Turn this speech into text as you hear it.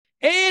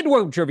And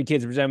welcome to Trophy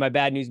Kids, presented by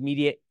Bad News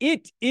Media.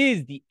 It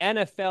is the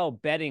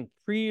NFL betting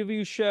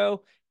preview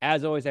show.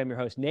 As always, I'm your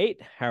host,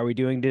 Nate. How are we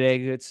doing today,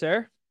 good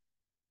sir?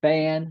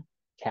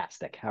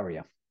 Fantastic. How are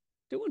you?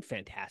 Doing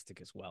fantastic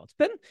as well.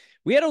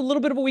 We had a little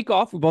bit of a week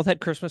off. We both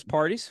had Christmas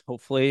parties.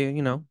 Hopefully,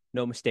 no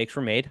mistakes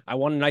were made. I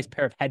won a nice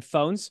pair of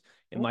headphones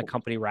in my Oh,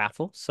 company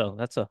raffle. So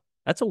that's a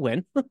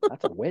win.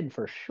 that's a win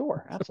for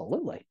sure.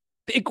 Absolutely.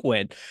 Big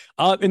win.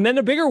 And then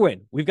a bigger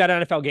win. We've got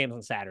NFL games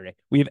on Saturday.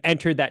 We have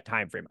entered that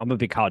time frame. I'm a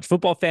big college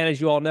football fan,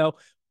 as you all know,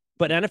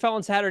 but NFL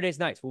on Saturday is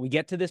nice. When we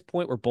get to this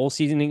point where bowl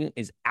seasoning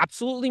is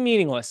absolutely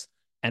meaningless,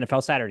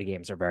 NFL Saturday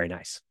games are very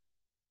nice.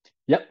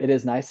 Yep, it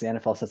is nice. The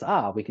NFL says,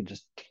 we can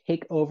just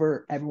take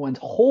over everyone's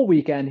whole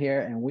weekend here,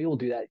 and we will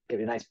do that.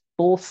 Give you a nice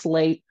full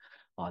slate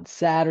on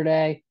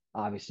Saturday.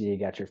 Obviously, you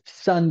got your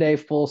Sunday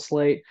full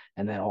slate,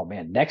 and then oh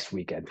man, next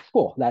weekend.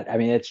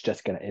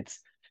 It's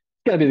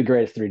gonna be the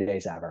greatest 3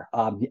 days ever.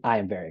 I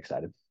am very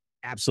excited.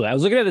 Absolutely. I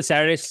was looking at the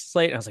Saturday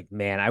slate and I was like,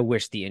 man, I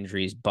wish the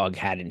injuries bug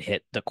hadn't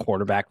hit the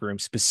quarterback room,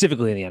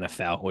 specifically in the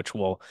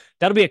NFL,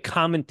 that'll be a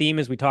common theme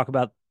as we talk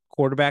about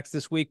quarterbacks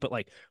this week. But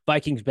like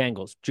Vikings,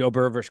 Bengals, Joe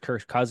Burrow versus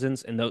Kirk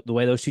Cousins, and the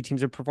way those two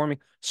teams are performing,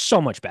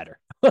 so much better.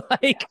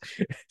 Like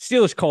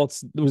Steelers,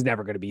 Colts was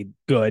never going to be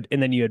good.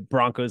 And then you had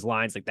Broncos,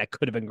 Lions, like that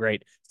could have been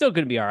great. Still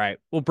going to be all right.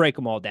 We'll break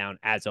them all down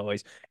as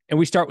always. And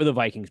we start with the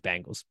Vikings,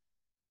 Bengals.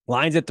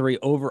 Lines at 3,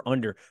 over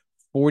under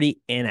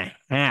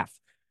 40.5.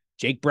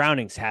 Jake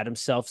Browning's had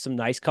himself some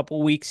nice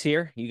couple weeks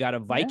here. You got a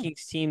Yeah.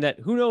 Vikings team that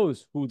who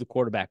knows who the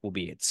quarterback will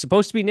be. It's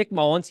supposed to be Nick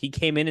Mullins. He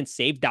came in and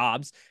saved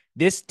Dobbs.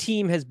 This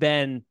team has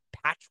been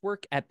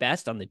patchwork at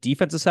best on the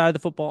defensive side of the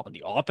football, on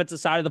the offensive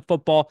side of the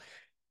football.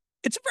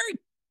 It's a very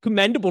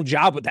commendable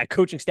job what that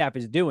coaching staff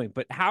is doing.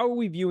 But how are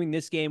we viewing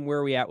this game? Where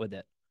are we at with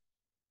it?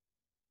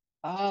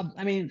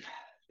 I mean,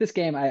 this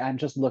game, I'm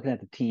just looking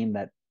at the team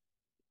that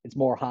it's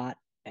more hot.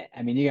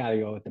 I mean, you got to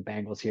go with the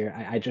Bengals here.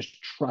 I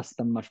just trust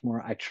them much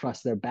more. I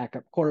trust their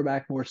backup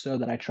quarterback more so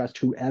than I trust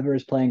whoever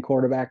is playing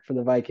quarterback for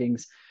the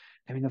Vikings.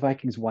 I mean, the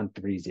Vikings won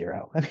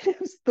 3-0. I mean, it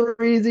was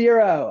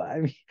 3-0.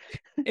 I mean,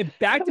 In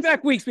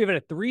back-to-back weeks, we have a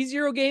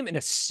 3-0 game and a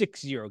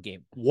 6-0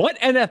 game. What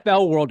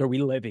NFL world are we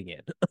living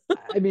in?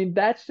 I mean,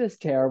 that's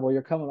just terrible.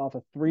 You're coming off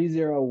a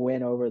 3-0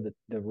 win over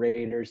the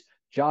Raiders.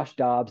 Josh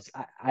Dobbs,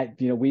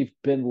 we've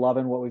been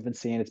loving what we've been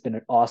seeing. It's been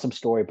an awesome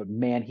story, but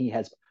man, he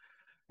has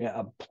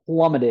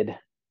plummeted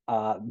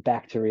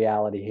back to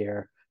reality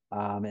here.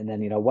 And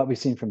then what we've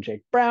seen from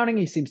Jake Browning,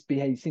 he seems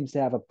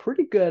to have a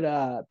pretty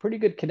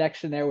good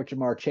connection there with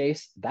Jamar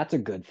Chase. That's a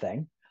good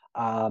thing.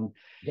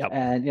 Yep.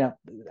 And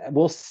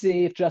we'll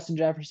see if Justin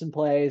Jefferson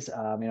plays.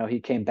 He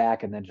came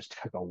back and then just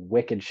took a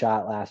wicked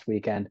shot last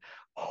weekend.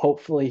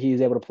 Hopefully he's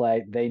able to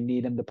play. They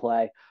need him to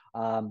play.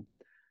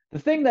 The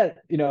thing that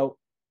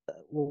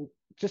well,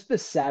 just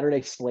this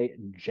Saturday slate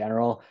in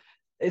general,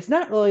 it's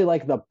not really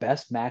like the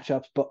best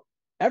matchups, but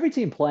every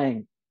team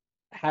playing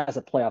has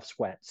a playoff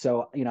sweat.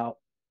 So,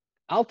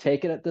 I'll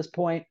take it at this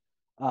point.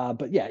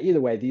 But yeah, either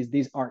way,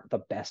 these aren't the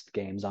best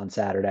games on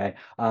Saturday.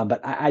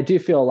 But I do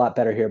feel a lot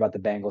better here about the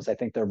Bengals. I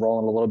think they're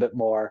rolling a little bit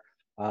more.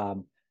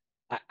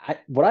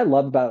 What I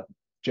love about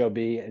Joe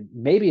B,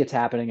 maybe it's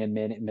happening in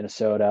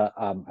Minnesota.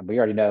 We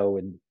already know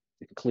in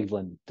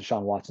Cleveland,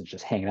 Deshaun Watson's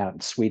just hanging out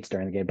in suites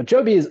during the game. But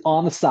Joe B is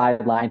on the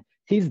sideline.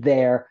 He's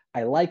there.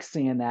 I like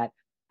seeing that.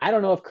 I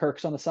don't know if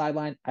Kirk's on the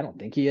sideline. I don't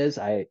think he is.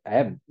 I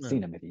haven't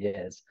seen him if he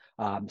is.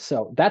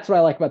 So that's what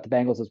I like about the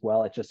Bengals as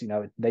well. It's just,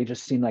 they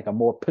just seem like a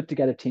more put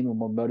together team, a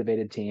more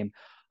motivated team.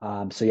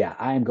 So yeah,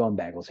 I am going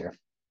Bengals here.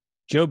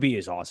 Joe B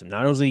is awesome.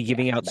 Not only Yeah,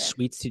 giving out man.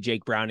 suites to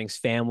Jake Browning's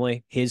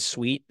family, his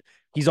suite,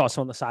 he's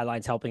also on the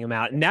sidelines helping him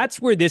out. And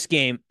that's where this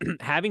game,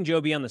 having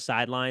Joe B on the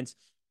sidelines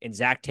and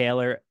Zach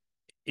Taylor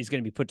is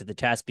going to be put to the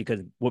test, because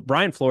what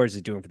Brian Flores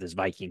is doing for this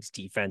Vikings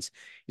defense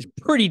is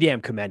pretty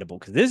damn commendable,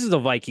 because this is a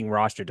Viking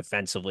roster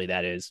defensively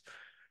that is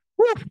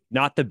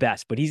not the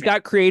best, but he's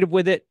got creative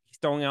with it. He's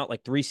throwing out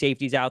like 3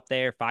 safeties out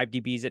there, 5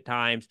 DBs at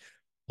times,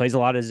 plays a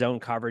lot of zone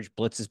coverage,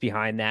 blitzes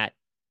behind that.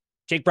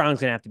 Jake Brown's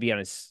going to have to be on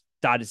his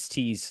dot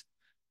his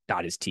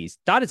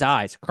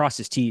I's, cross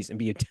his T's, and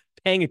be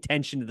paying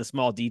attention to the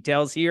small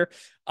details here.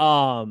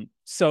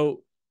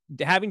 So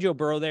having Joe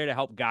Burrow there to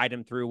help guide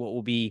him through what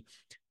will be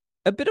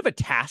a bit of a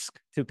task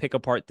to pick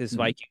apart this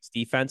Vikings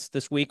defense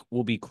this week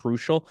will be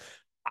crucial.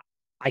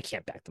 I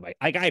can't back the Vikings.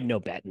 Like, I have no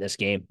bet in this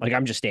game. Like,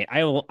 I'm just staying.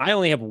 I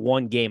only have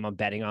one game I'm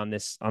betting on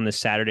this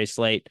Saturday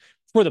slate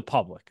for the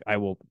public. I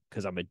will,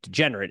 because I'm a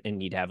degenerate and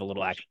need to have a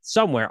little action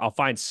somewhere. I'll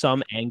find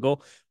some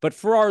angle. But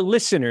for our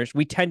listeners,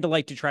 we tend to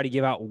like to try to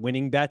give out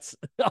winning bets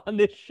on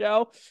this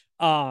show.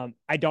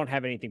 I don't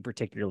have anything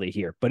particularly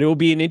here, but it will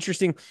be an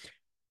interesting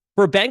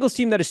for a Bengals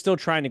team that is still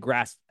trying to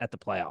grasp at the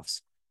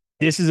playoffs.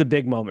 This is a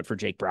big moment for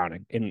Jake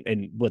Browning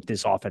and what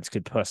this offense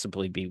could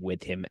possibly be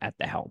with him at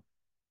the helm.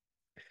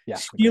 Yeah.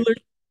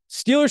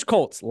 Steelers,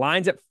 Colts,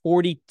 lines at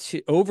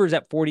 42, overs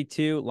at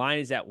 42, line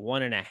is at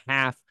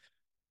 1.5.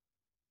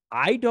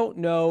 I don't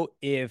know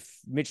if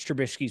Mitch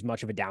Trubisky is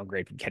much of a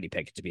downgrade from Kenny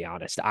Pickett, to be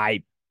honest.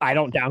 I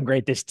don't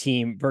downgrade this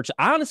team virtually.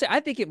 Honestly, I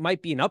think it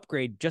might be an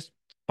upgrade just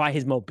by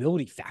his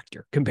mobility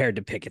factor compared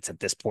to Pickett's at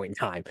this point in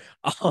time.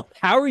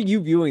 How are you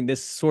viewing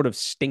this sort of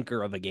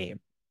stinker of a game?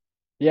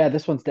 Yeah,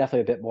 this one's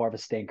definitely a bit more of a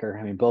stinker.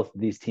 I mean, both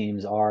of these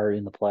teams are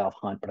in the playoff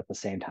hunt, but at the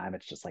same time,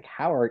 it's just like,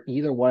 how are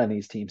either one of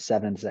these teams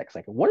 7-6?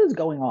 Like, what is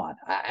going on?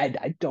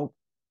 I don't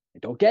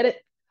get it.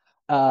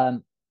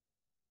 Um,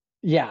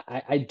 yeah,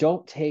 I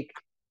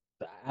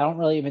don't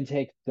really even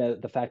take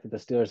the fact that the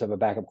Steelers have a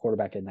backup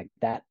quarterback, and like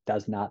that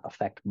does not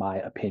affect my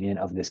opinion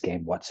of this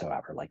game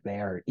whatsoever. Like they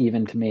are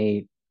even to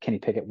me. Kenny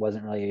Pickett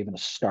wasn't really even a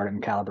starting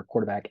caliber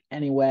quarterback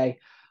anyway.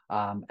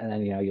 And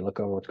then you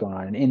look over what's going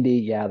on in Indy.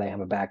 Yeah, they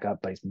have a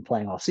backup, but he's been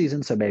playing all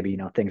season, so maybe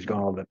things are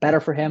going a little bit better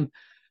for him.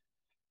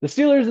 The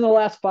Steelers in the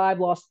last five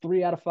lost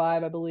 3 out of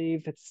 5, I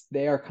believe.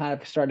 They are kind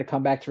of starting to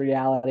come back to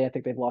reality. I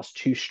think they've lost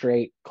 2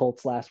 straight.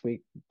 Colts last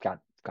week got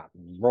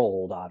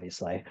rolled,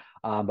 obviously.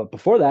 But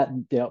before that,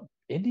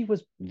 Indy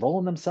was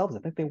rolling themselves. I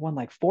think they won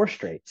like 4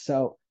 straight.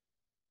 So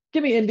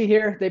give me Indy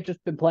here. They've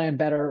just been playing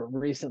better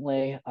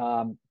recently.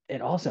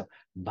 And also,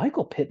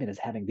 Michael Pittman is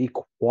having the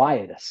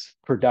quietest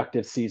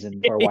productive season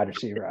for a wide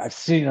receiver I've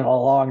seen in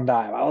a long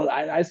time.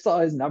 I saw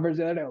his numbers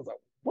the other day. I was like,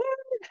 what?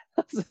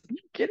 Are you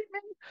kidding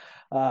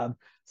me?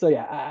 So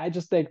yeah, I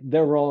just think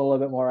they're rolling a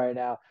little bit more right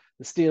now.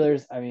 The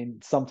Steelers, I mean,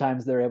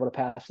 sometimes they're able to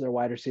pass their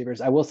wide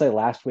receivers. I will say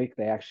last week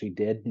they actually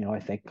did. I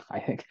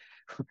think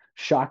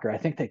shocker. I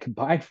think they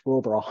combined for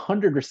over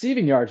 100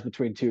 receiving yards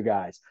between two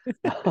guys.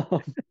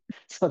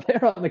 So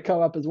they're on the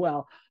come up as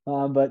well.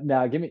 But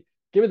now give me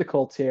the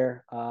Colts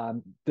here.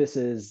 This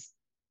is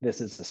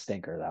a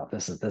stinker though.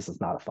 This is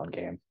not a fun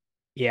game.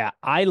 Yeah,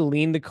 I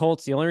lean the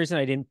Colts. The only reason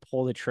I didn't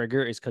pull the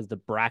trigger is because the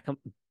Brack.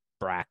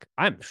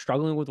 I'm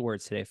struggling with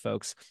words today,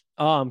 folks.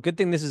 Good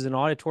thing this is an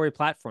auditory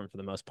platform for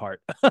the most part.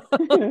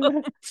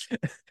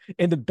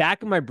 In the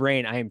back of my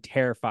brain, I am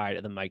terrified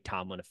of the Mike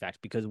Tomlin effect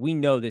because we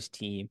know this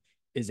team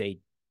is a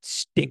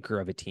stinker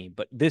of a team,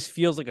 but this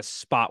feels like a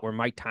spot where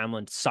Mike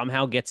Tomlin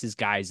somehow gets his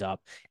guys up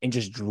and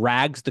just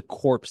drags the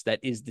corpse that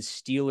is the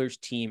Steelers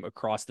team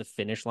across the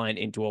finish line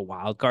into a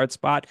wild card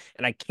spot.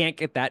 And I can't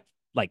get that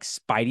like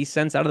spidey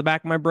sense out of the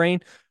back of my brain,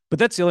 but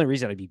that's the only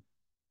reason I'd be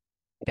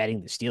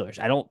betting the Steelers.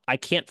 I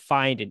can't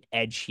find an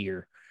edge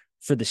here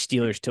for the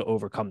Steelers to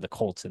overcome the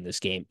Colts in this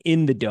game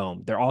in the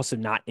dome. They're also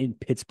not in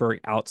Pittsburgh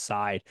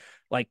outside.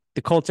 Like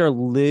the Colts are a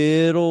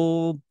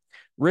little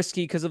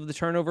risky because of the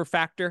turnover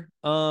factor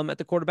at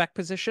the quarterback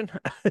position.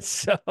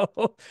 So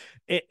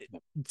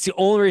it's the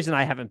only reason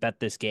I haven't bet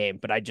this game,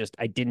 but I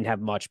didn't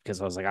have much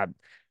because I was like,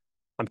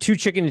 I'm too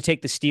chicken to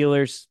take the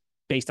Steelers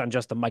based on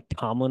just the Mike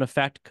Tomlin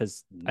effect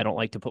because I don't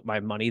like to put my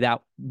money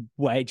that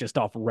way just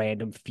off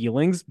random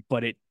feelings,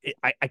 but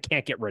I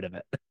can't get rid of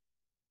it.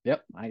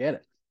 Yep, I get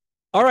it.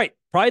 All right,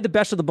 probably the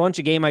best of the bunch.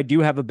 A game I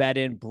do have a bet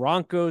in: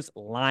 Broncos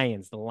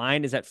Lions. The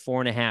line is at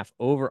 4.5,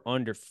 over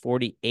under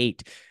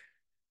 48.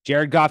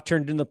 Jared Goff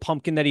turned into the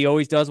pumpkin that he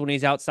always does when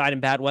he's outside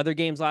in bad weather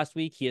games last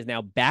week. He is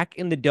now back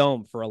in the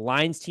dome for a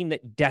Lions team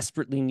that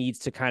desperately needs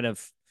to kind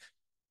of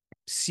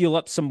seal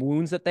up some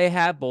wounds that they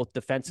have, both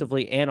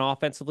defensively and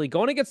offensively,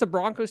 going against the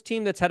Broncos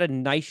team that's had a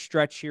nice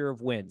stretch here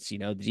of wins.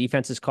 The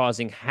defense is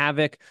causing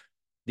havoc.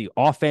 The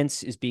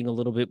offense is being a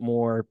little bit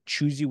more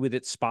choosy with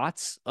its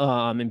spots,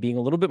 and being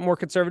a little bit more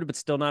conservative, but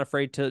still not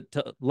afraid to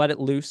let it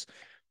loose.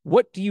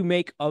 What do you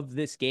make of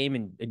this game,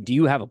 and do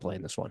you have a play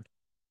in this one?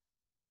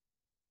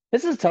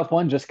 This is a tough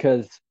one just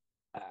because,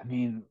 I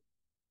mean,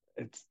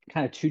 it's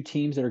kind of two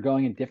teams that are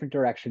going in different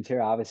directions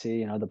here.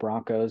 Obviously, the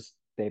Broncos,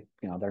 they're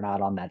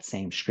not on that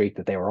same streak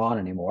that they were on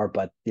anymore,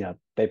 but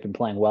they've been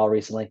playing well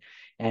recently.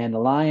 And the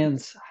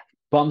Lions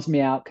bums me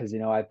out because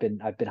I've been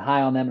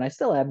high on them, and I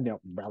still am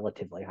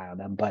relatively high on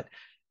them, but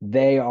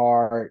they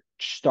are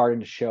starting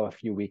to show a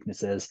few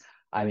weaknesses.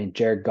 I mean,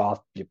 Jared Goff,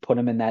 you put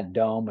him in that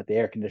dome with the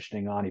air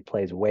conditioning on, he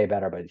plays way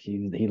better, but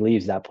he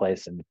leaves that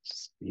place and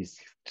he's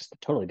just a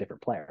totally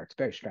different player. It's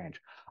very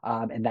strange.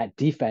 And that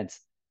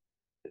defense,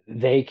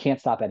 they can't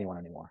stop anyone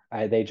anymore.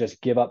 They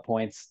just give up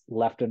points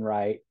left and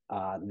right.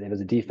 There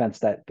was a defense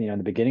that in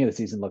the beginning of the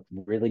season looked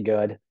really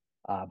good,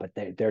 but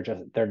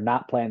they're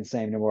not playing the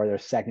same anymore. Their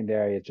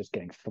secondary is just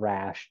getting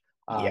thrashed.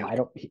 Yeah.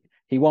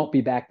 He won't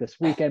be back this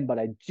weekend, but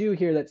I do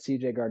hear that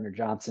CJ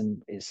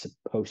Gardner-Johnson is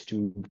supposed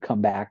to come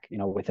back,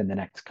 within the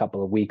next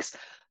couple of weeks.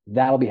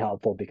 That'll be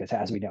helpful because,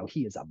 as we know,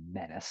 he is a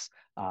menace.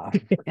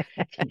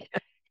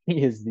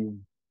 He is the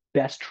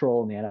best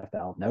troll in the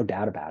NFL, no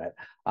doubt about it.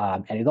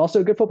 And he's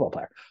also a good football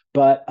player.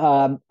 But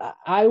I'll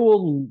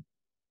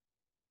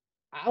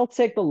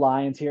take the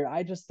Lions here.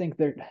 I just think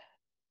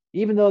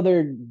even though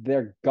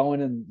they're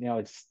going in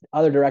it's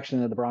other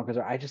direction than the Broncos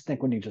are. I just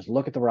think when you just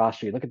look at the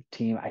roster, you look at the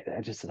team, I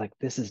just like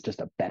this is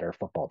just a better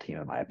football team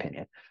in my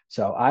opinion.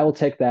 So I will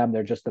take them.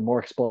 They're just the more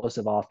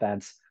explosive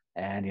offense,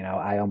 and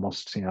I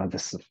almost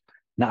this is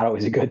not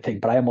always a good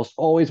thing, but I almost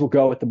always will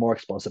go with the more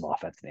explosive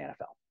offense in the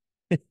NFL.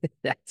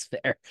 That's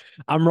fair.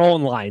 I'm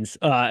rolling lines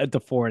at the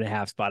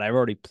 4.5 spot. I've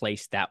already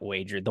placed that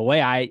wager. The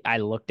way I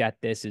looked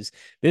at this is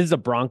a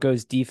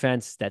Broncos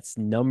defense that's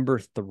number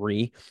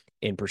 3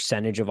 in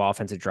percentage of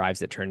offensive drives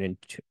that turn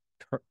into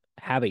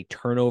have a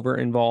turnover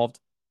involved.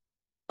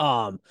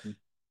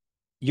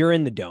 you're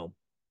in the dome.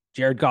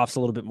 Jared Goff's a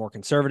little bit more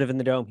conservative in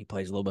the dome. He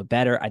plays a little bit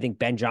better. I think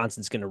Ben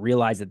Johnson's going to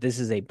realize that this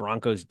is a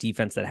Broncos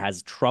defense that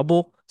has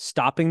trouble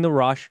stopping the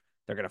rush.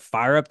 They're going to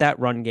fire up that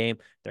run game.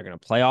 They're going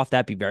to play off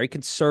that, be very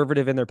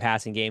conservative in their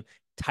passing game.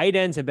 Tight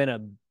ends have been a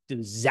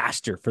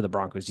disaster for the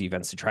Broncos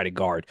defense to try to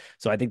guard.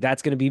 So I think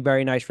that's going to be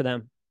very nice for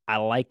them. I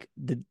like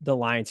the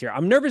Lions here.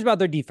 I'm nervous about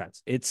their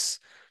defense.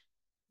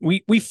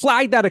 We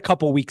flagged that a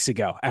couple weeks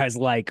ago as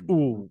like,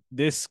 ooh,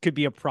 this could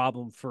be a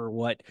problem for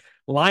what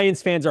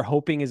Lions fans are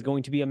hoping is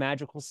going to be a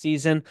magical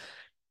season.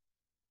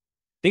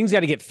 Things got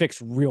to get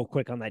fixed real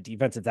quick on that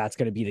defense if that's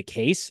going to be the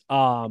case.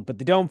 But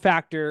the dome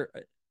factor,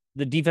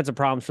 the defensive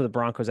problems for the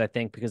Broncos, I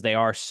think, because they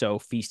are so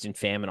feast and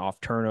famine off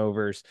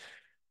turnovers,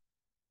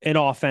 an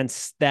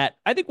offense that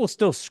I think will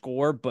still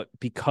score, but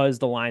because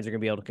the Lions are going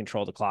to be able to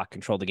control the clock,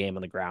 control the game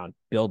on the ground,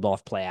 build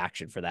off play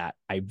action for that,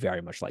 I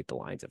very much like the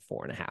Lions at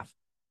 4.5.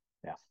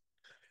 Yeah.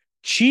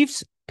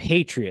 Chiefs,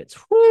 Patriots.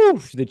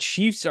 Whew, the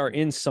Chiefs are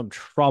in some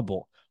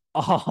trouble.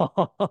 I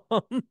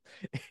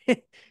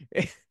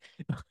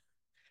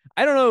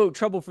don't know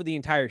trouble for the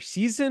entire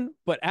season,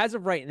 but as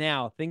of right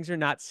now, things are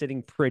not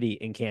sitting pretty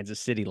in Kansas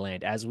City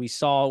land, as we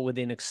saw with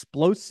an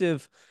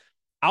explosive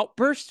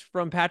outburst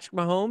from Patrick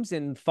Mahomes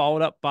and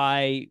followed up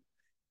by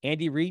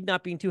Andy Reid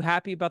not being too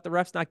happy about the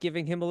refs not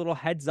giving him a little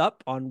heads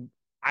up on,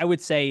 I would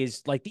say,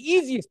 is like the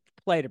easiest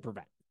play to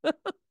prevent.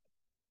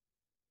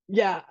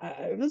 Yeah,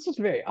 this was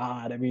very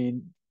odd. I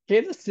mean,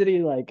 Kansas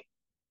City, like,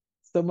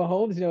 so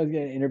Mahomes, is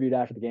getting interviewed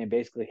after the game.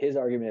 Basically, his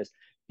argument is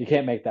you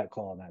can't make that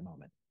call in that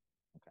moment.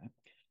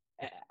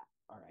 Okay.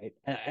 All right.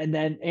 And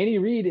then Andy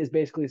Reid is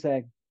basically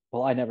saying,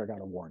 well, I never got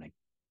a warning.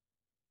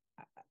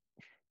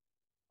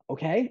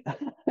 Okay.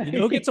 You know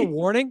who gets a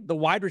warning? The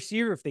wide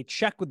receiver, if they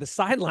check with the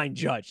sideline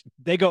judge.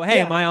 They go, hey,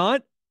 Yeah. am I on?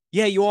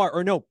 Yeah, you are.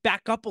 Or no,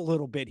 back up a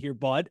little bit here,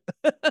 bud.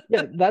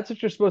 Yeah, that's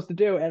what you're supposed to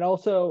do. And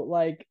also,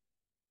 like,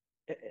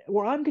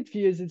 where I'm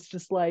confused, it's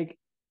just like,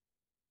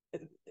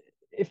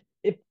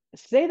 if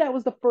say that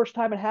was the first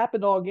time it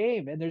happened all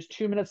game and there's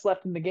 2 minutes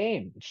left in the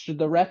game, should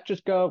the ref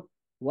just go,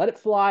 let it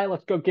fly,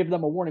 let's go give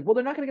them a warning? Well,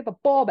 they're not going to get the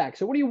ball back,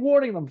 so what are you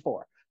warning them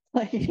for?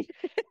 Like,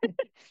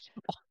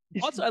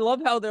 also, I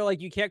love how they're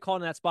like, you can't call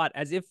in that spot,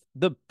 as if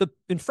the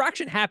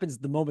infraction happens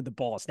the moment the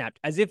ball is snapped,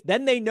 as if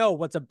then they know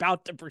what's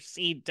about to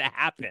proceed to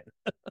happen.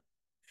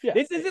 yeah,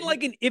 This isn't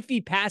like an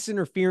iffy pass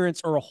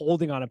interference or a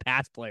holding on a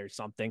pass play or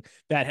something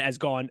that has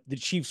gone the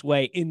Chiefs'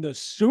 way in the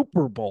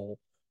Super Bowl.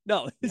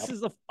 No, this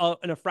is an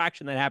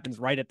infraction that happens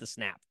right at the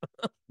snap.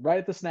 Right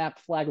at the snap,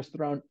 flag was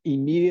thrown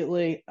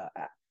immediately.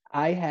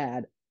 I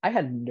had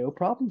no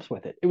problems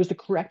with it. It was the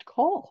correct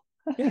call.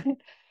 Yeah.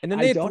 And then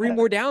they had 3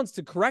 more downs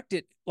to correct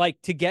it, like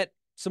to get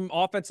some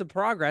offensive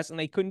progress, and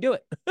they couldn't do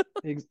it.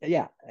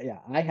 Yeah.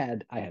 I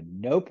had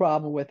no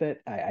problem with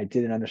it. I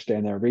didn't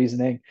understand their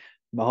reasoning.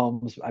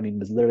 Mahomes, I mean,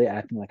 was literally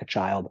acting like a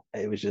child.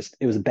 It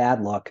was a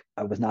bad look.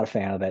 I was not a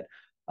fan of it.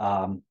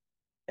 And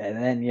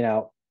then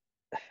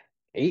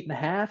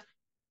 8.5.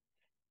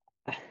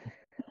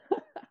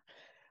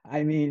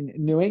 I mean,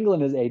 New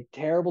England is a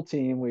terrible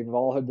team. We've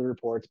all heard the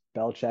reports.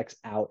 Belichick's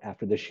out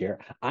after this year.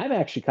 I'm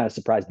actually kind of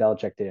surprised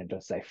Belichick didn't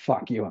just say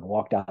 "fuck you" and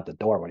walked out the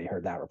door when he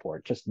heard that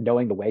report. Just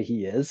knowing the way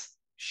he is,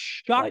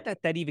 shocked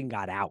that even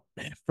got out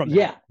from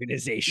that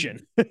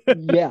organization.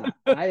 Yeah,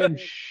 I am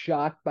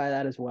shocked by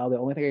that as well. The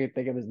only thing I can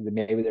think of is that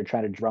maybe they're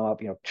trying to drum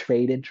up,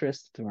 trade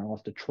interest. Someone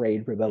wants to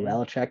trade for Bill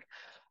Belichick.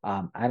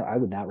 I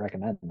would not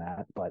recommend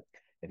that, but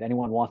if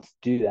anyone wants to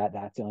do that,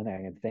 that's the only thing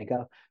I can think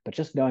of. But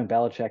just knowing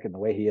Belichick and the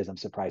way he is, I'm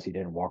surprised he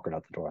didn't walk right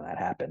out the door when that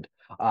happened.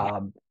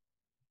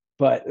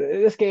 But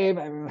this game,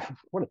 I mean,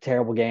 what a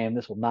terrible game.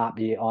 This will not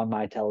be on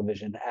my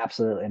television.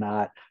 Absolutely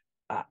not.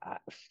 I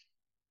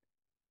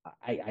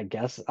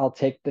guess I'll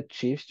take the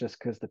Chiefs just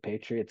because the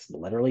Patriots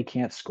literally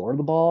can't score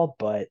the ball.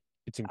 But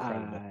it's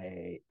incredible.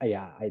 I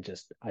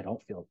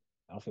don't feel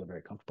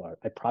very comfortable.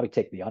 I'd probably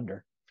take the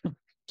under.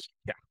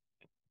 Yeah.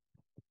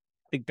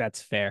 I think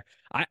that's fair.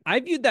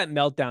 I viewed that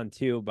meltdown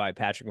too by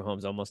Patrick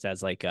Mahomes almost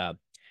as like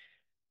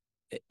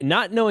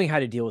not knowing how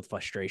to deal with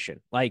frustration.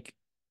 Like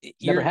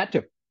never had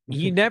to.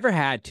 He never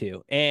had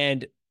to.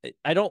 And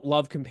I don't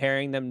love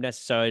comparing them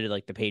necessarily to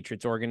like the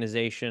Patriots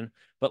organization,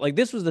 but like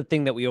this was the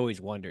thing that we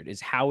always wondered is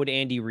how would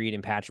Andy Reid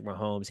and Patrick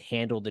Mahomes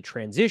handle the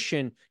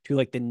transition to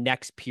like the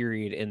next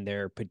period in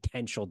their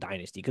potential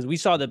dynasty? Because we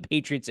saw the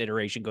Patriots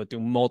iteration go through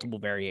multiple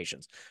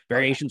variations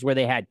where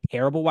they had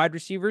terrible wide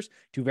receivers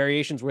to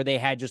variations where they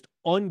had just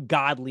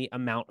ungodly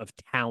amount of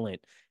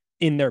talent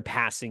in their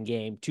passing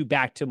game to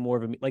back to more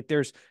of a, like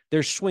there's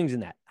swings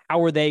in that.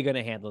 How are they going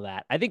to handle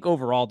that? I think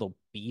overall they'll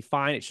be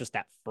fine. It's just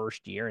that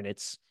first year and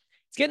it's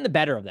getting the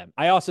better of them.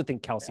 I also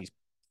think Kelsey's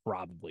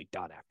probably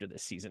done after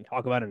this season.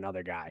 Talk about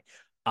another guy.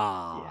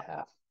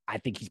 I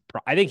think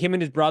him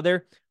and his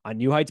brother on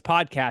New Heights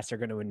podcast are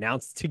going to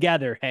announce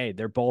together, hey,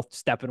 they're both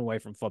stepping away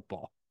from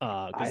football.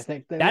 I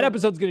think that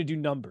episode's going to do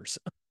numbers.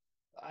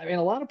 I mean,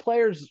 a lot of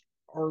players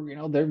are,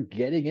 they're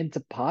getting into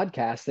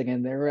podcasting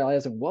and they're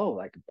realizing, whoa,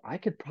 like I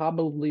could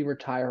probably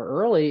retire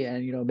early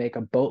and, make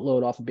a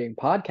boatload off of being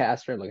a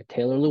podcaster, like a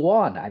Taylor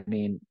Lewan. I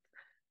mean,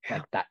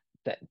 like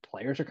that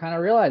players are kind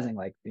of realizing,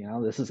 like,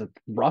 this is a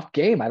rough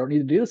game. I don't need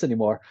to do this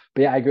anymore.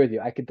 But yeah, I agree with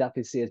you. I could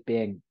definitely see it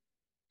being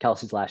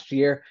Kelce's last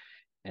year.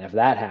 And if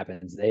that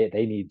happens, they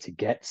need to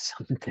get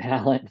some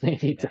talent. They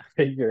need to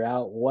figure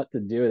out what to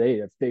do. They need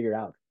to figure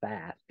out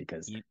fast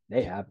because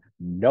they have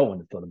no one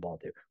to throw the ball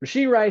to.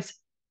 Rashee Rice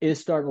is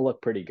starting to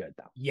look pretty good,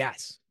 though.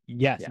 Yes,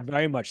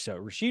 very much so.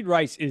 Rashee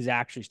Rice is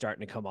actually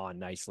starting to come on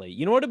nicely.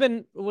 You know what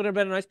would have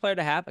been a nice player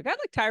to have? A guy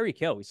like Tyreek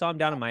Hill. We saw him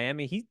down in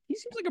Miami. He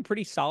seems like a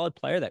pretty solid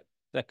player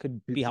that could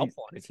be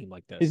helpful on a team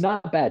like this. He's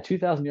not bad.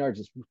 2,000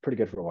 yards is pretty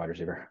good for a wide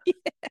receiver.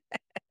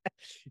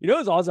 You know,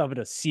 it's also having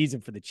a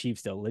season for the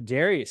Chiefs, though.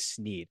 L'Jarius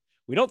Sneed.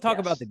 We don't talk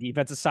about the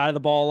defensive side of the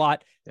ball a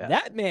lot. Yeah.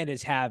 That man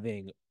is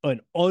having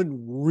an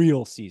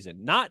unreal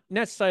season. Not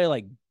necessarily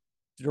like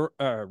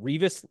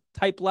Revis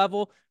type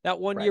level that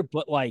one year,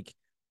 but like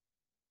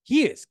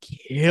he is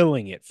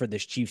killing it for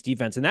this Chiefs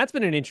defense. And that's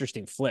been an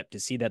interesting flip to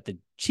see that the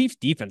Chiefs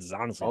defense is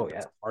honestly the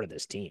best part of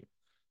this team.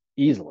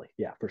 Easily.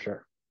 Yeah, for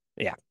sure.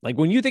 Yeah. Like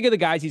when you think of the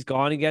guys he's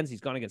gone against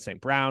St.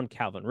 Brown,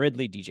 Calvin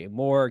Ridley, DJ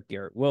Moore,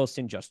 Garrett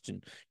Wilson,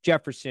 Justin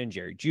Jefferson,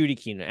 Jerry Jeudy,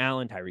 Keenan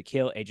Allen, Tyreek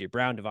Hill, AJ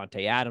Brown,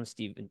 Devontae Adams,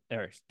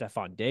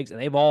 Stephon Diggs. And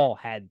they've all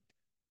had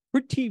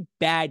pretty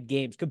bad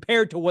games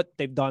compared to what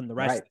they've done the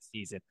rest of the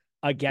season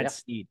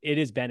against Sneed. It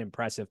has been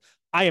impressive.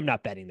 I am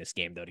not betting this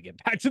game, though, to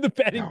get back to the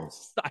betting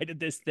side of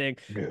this thing.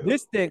 No.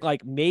 This thing,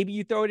 like maybe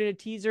you throw it in a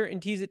teaser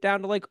and tease it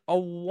down to like a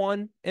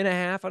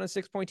 1.5 on a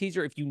 6-point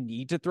teaser if you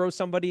need to throw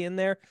somebody in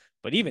there.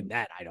 But even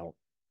that,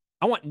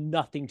 I want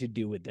nothing to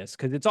do with this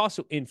because it's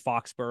also in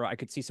Foxborough. I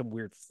could see some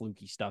weird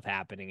fluky stuff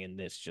happening in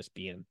this just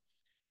being,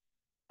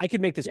 I could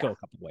make this go a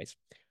couple of ways.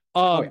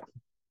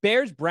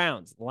 Bears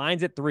Browns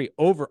lines at 3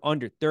 over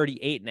under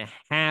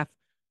 38.5.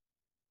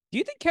 Do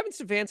you think Kevin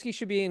Stefanski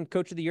should be in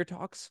Coach of the Year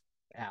talks?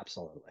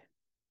 Absolutely.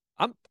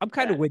 I'm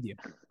kind of with you.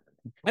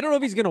 I don't know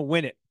if he's going to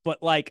win it,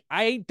 but like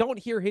I don't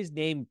hear his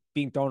name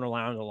being thrown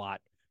around a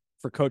lot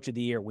for Coach of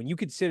the Year when you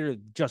consider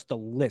just the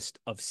list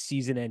of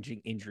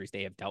season-ending injuries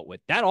they have dealt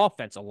with. That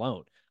offense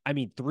alone. I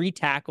mean, 3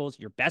 tackles,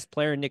 your best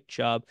player, Nick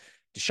Chubb,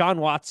 Deshaun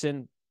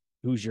Watson,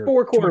 who's your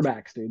 4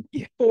 quarterbacks, dude.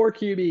 Yeah. 4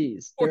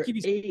 QBs. 4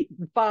 QBs. 8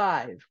 and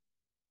 5.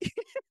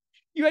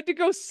 You had to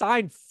go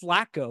sign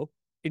Flacco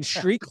in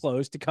street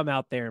clothes to come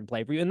out there and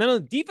play for you. And then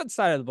on the defense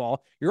side of the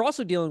ball, you're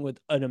also dealing with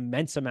an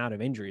immense amount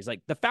of injuries.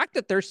 Like the fact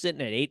that they're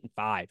sitting at 8 and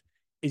 5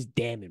 is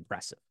damn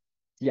impressive.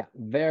 Yeah,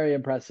 very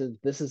impressive.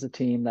 This is a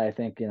team that I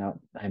think,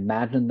 I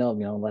imagine they'll,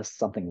 unless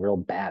something real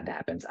bad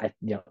happens,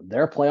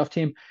 they're a playoff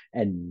team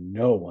and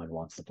no one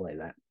wants to play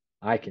that.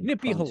 Wouldn't it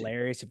be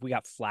hilarious if we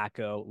got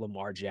Flacco,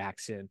 Lamar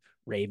Jackson,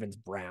 Ravens,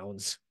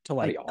 Browns to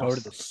like go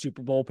to the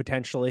Super Bowl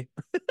potentially?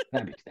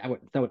 that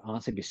would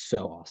honestly be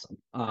so awesome.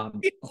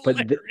 But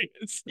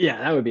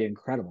that would be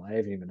incredible.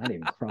 That didn't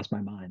even cross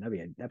my mind.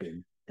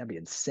 That'd be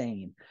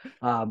insane.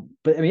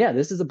 But I mean,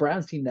 this is a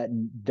Browns team that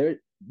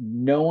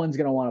no one's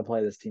gonna want to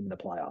play this team in the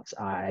playoffs.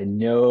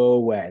 No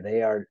way.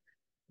 They're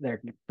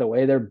the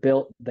way they're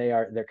built.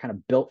 They're kind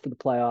of built for the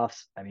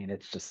playoffs. I mean,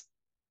 it's just,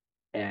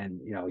 and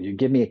you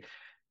give me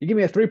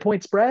a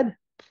 3-point spread.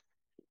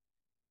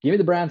 Give me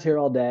the Browns here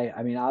all day.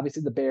 I mean,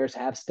 obviously the Bears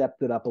have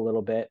stepped it up a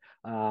little bit.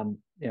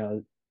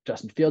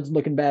 Justin Fields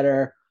looking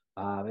better.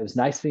 It was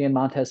nice seeing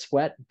Montez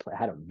Sweat.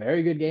 Had a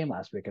very good game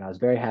last week, and I was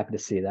very happy to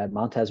see that.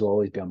 Montez will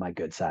always be on my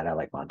good side. I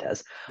like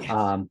Montez.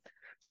 Yes.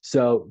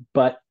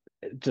 But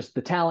just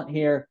the talent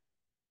here,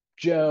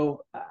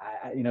 Joe.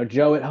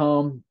 Joe at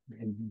home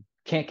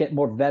can't get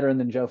more veteran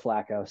than Joe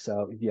Flacco.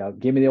 So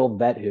give me the old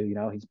vet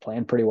who he's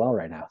playing pretty well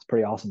right now. It's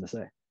pretty awesome to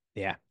see.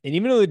 Yeah. And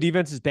even though the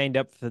defense is banged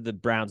up for the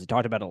Browns, we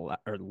talked about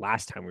it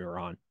last time we were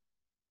on,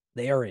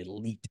 they are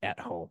elite at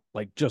home,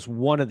 like just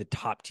one of the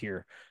top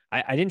tier.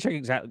 I didn't check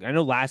exactly. I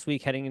know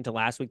heading into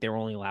last week, they were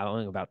only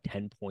allowing about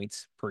 10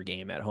 points per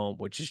game at home,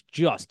 which is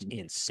just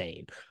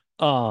insane.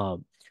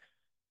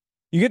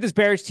 You get this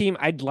Bears team.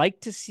 I'd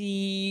like to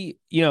see,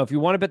 if you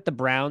want to bet the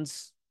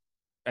Browns,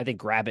 I think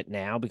grab it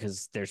now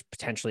because there's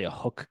potentially a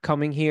hook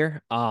coming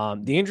here.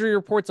 The injury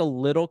report's a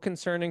little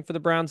concerning for the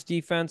Browns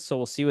defense, so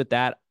we'll see with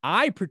that.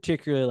 I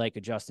particularly like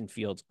a Justin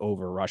Fields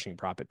over rushing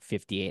prop at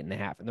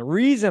 58.5. And the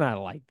reason I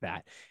like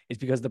that is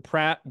because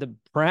the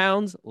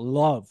Browns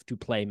love to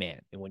play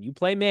man. And when you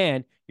play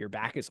man, your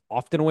back is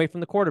often away from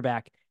the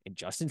quarterback. And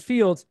Justin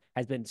Fields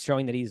has been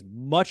showing that he's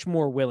much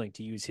more willing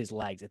to use his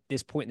legs at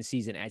this point in the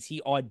season as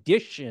he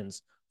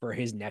auditions for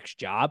his next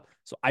job.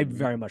 So I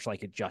very much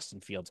like a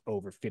Justin Fields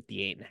over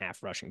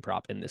 58.5 rushing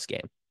prop in this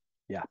game.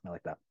 Yeah, I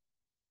like that.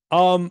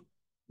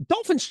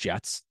 Dolphins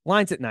Jets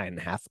lines at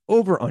 9.5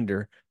 over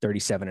under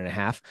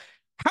 37.5.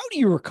 How do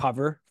you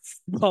recover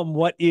from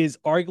what is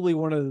arguably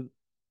one of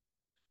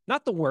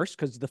not the worst,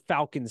 because the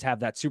Falcons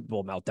have that Super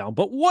Bowl meltdown,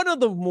 but one of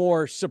the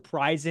more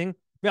surprising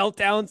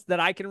meltdowns that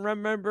I can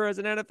remember as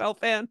an NFL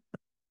fan?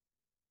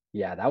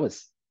 Yeah, that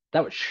was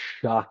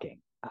shocking.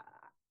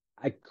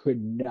 I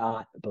could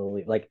not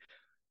believe, like,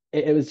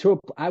 it was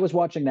I was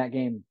watching that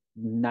game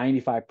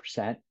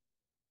 95%,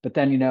 but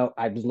then,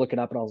 I was looking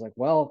up and I was like,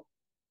 well,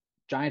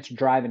 Giants are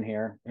driving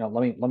here.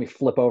 Let me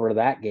flip over to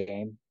that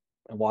game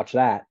and watch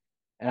that.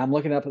 And I'm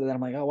looking up and then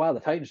I'm like, oh wow, the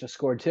Titans just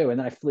scored too. And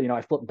then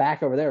I flip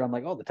back over there and I'm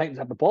like, oh, the Titans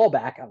have the ball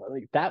back. I'm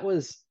like, that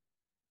was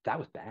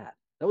bad.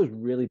 That was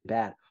really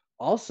bad.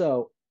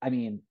 Also, I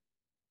mean,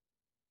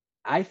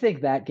 I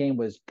think that game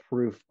was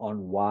proof on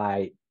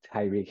why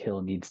Tyreek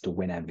Hill needs to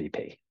win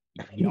MVP.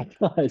 Yep.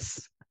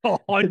 Because the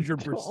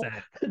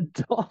 100%.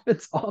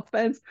 Dolphins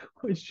offense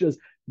was just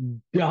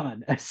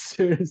done as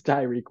soon as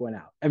Tyreek went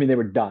out. I mean, they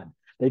were done.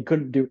 They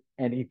couldn't do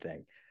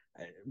anything.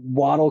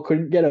 Waddle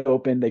couldn't get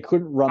open. They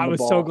couldn't run I the was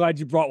so ball. glad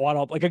you brought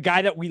Waddle up. Like a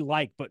guy that we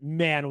like, but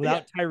man, Yeah,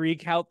 without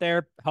Tyreek out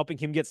there helping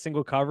him get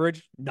single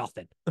coverage,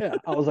 nothing. yeah.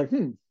 I was like,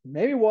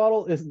 maybe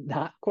Waddle is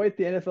not quite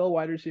the NFL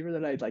wide receiver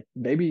that I like.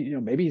 Maybe,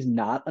 maybe he's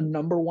not a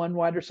number one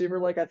wide receiver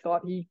like I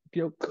thought he,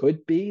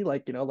 could be.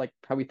 Like, like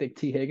how we think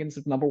T. Higgins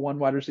is number one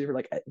wide receiver.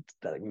 Like,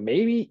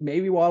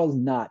 maybe Waddle's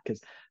not, because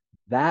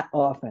that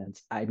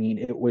offense, I mean,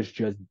 it was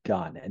just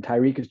done. And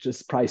Tyreek is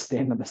just probably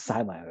standing on the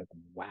sideline. Like,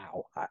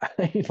 wow,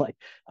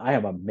 I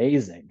am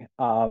amazing.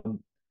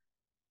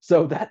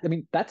 So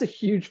that's a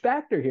huge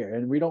factor here.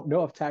 And we don't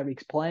know if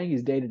Tyreek's playing.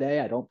 He's day to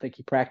day. I don't think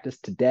he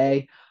practiced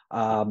today.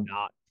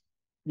 Not.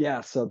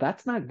 Yeah, so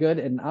that's not good.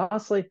 And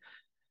honestly,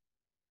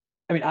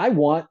 I mean, I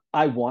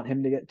want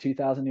him to get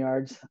 2,000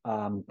 yards.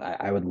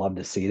 I would love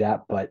to see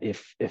that. But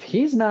if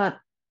he's not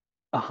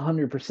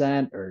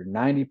 100% or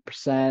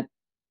 90%,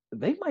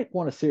 they might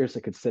want to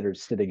seriously consider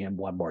sitting him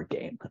one more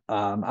game.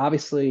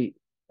 Obviously,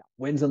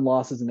 wins and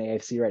losses in the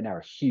AFC right now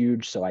are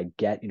huge. So I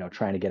get,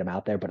 trying to get him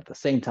out there. But at the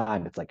same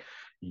time, it's like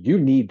you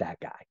need that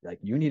guy. Like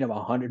you need him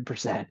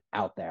 100%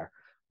 out there.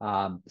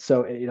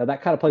 So,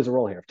 that kind of plays a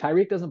role here. If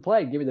Tyreek doesn't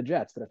play, give me the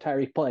Jets. But if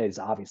Tyreek plays,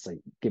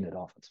 obviously, give me the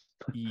Dolphins.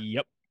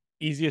 Yep.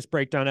 Easiest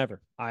breakdown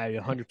ever. I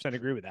 100%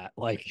 agree with that.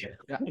 Like,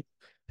 Yeah.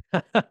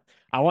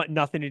 I want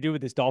nothing to do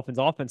with this Dolphins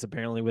offense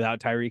apparently without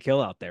Tyreek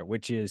Hill out there,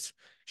 which is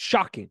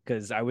shocking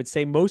because I would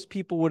say most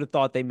people would have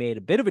thought they made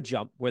a bit of a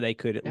jump where they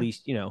could at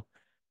least,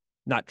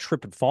 not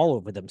trip and fall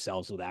over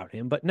themselves without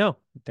him. But no,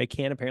 they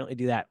can't apparently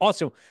do that.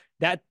 Also,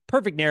 that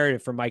perfect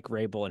narrative for Mike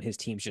Rabel and his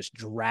team's just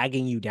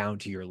dragging you down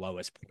to your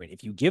lowest point.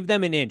 If you give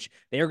them an inch,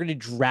 they are going to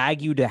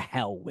drag you to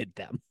hell with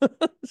them.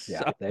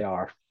 Yeah, they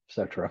are.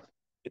 So true.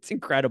 It's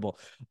incredible.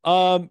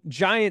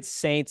 Giants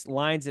Saints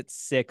lines at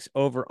 6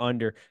 over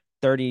under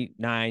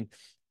 39.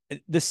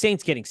 The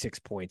Saints getting 6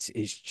 points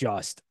is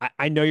just,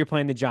 I know you're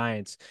playing the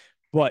Giants,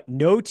 but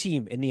no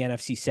team in the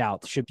NFC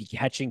South should be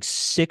catching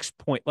 6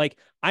 point. Like,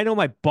 I know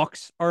my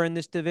Bucks are in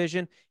this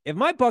division. If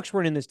my Bucks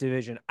weren't in this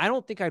division, I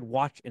don't think I'd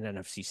watch an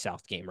NFC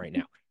South game right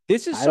now.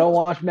 I don't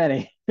watch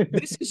many.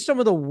 This is some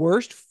of the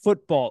worst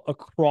football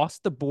across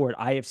the board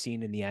I have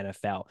seen in the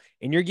NFL.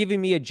 And you're giving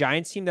me a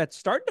Giants team that's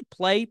starting to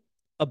play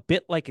a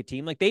bit like a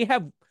team. Like they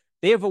have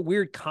a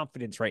weird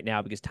confidence right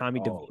now because Tommy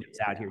DeVito's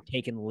out here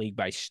taking the league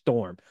by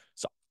storm.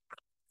 So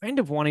I'm kind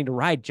of wanting to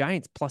ride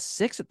Giants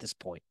 +6 at this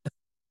point.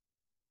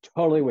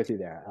 Totally with you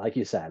there. Like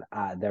you said,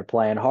 they're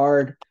playing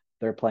hard.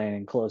 They're playing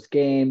in close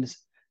games.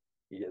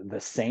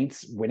 The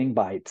Saints winning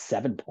by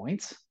 7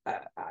 points.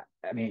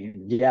 I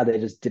mean, yeah, they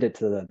just did it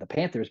to the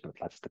Panthers, but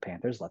that's the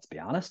Panthers. Let's be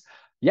honest.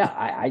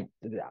 Yeah,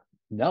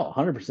 no,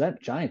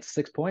 100% Giants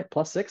 6 point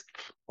 +6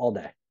 all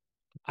day.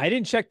 I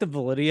didn't check the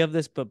validity of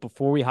this, but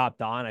before we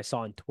hopped on, I saw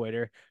on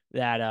Twitter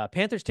that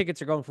Panthers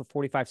tickets are going for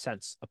 45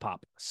 cents a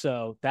pop.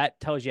 So that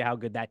tells you how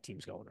good that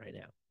team's going right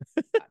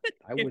now.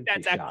 I would.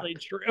 That's actually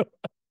true.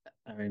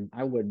 I mean,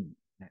 I would.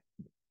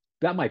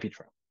 That might be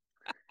true.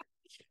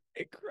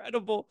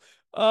 Incredible.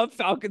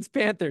 Falcons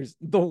Panthers,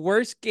 the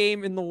worst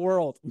game in the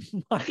world.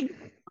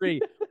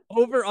 -3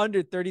 over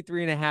under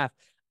 33.5.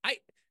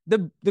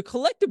 The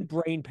collective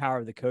brain power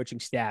of the coaching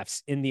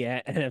staffs in the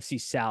NFC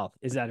South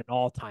is at an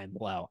all-time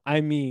low.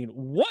 I mean,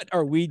 what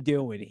are we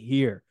doing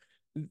here?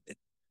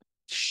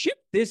 Ship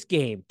this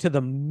game to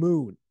the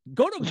moon.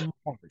 Go to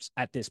Mars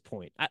at this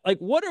point.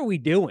 What are we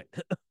doing?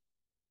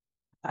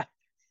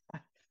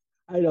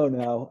 I don't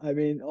know. I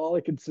mean, all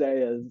I can say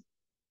is,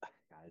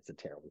 God, it's a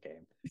terrible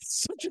game.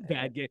 It's such a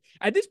bad game.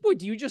 At this point,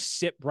 do you just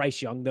sit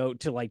Bryce Young though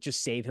to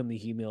just save him the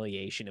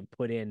humiliation and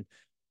put in,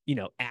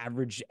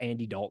 average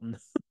Andy Dalton?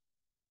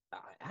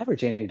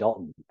 Average Andy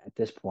Dalton at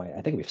this point,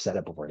 I think we've said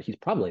it before. He's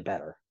probably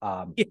better.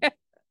 Yeah,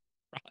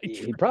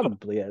 he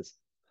probably is.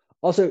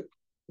 Also,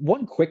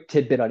 one quick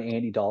tidbit on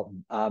Andy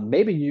Dalton.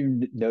 Maybe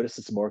you noticed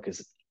this more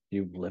because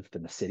you lived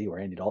in the city where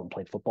Andy Dalton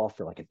played football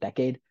for like a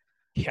decade.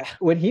 Yeah.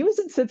 When he was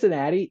in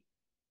Cincinnati,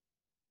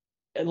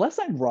 unless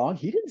I'm wrong,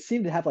 he didn't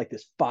seem to have like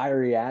this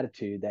fiery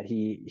attitude that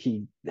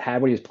he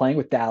had when he was playing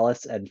with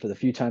Dallas, and for the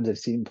few times I've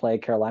seen him play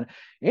Carolina.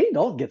 Andy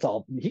Dalton gets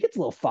a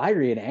little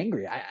fiery and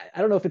angry. I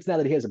don't know if it's now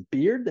that he has a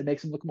beard that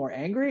makes him look more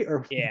angry,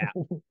 or yeah.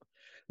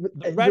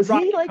 The Red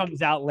Rocket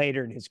comes out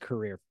later in his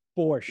career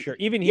for sure.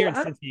 Even here in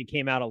Cincinnati, it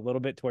came out a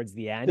little bit towards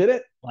the end. Did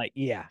it?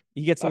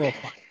 He gets a little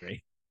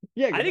fiery.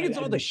 Yeah, I think it's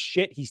all the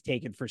shit he's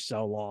taken for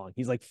so long.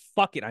 He's like,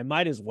 fuck it, I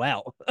might as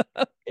well.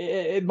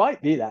 It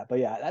might be that, but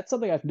yeah, that's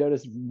something I've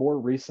noticed more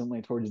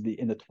recently towards the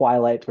end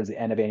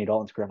of Andy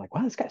Dalton's career. I'm like,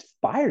 wow, this guy's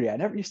fiery. I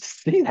never used to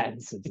see that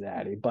in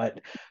Cincinnati.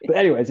 But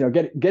anyways,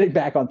 getting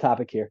back on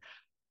topic here.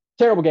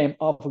 Terrible game,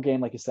 awful game,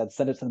 like you said,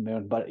 send it to the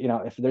moon. But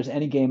if there's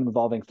any game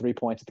involving 3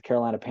 points with the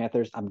Carolina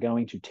Panthers, I'm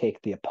going to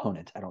take the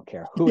opponent. I don't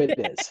care who it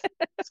is.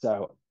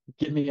 So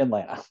give me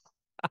Atlanta.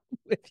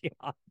 With you.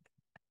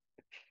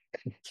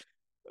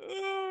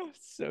 Oh,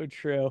 so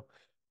true.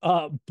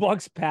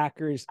 Bucks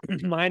Packers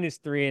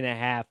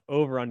 -3.5,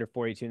 over under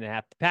 42.5.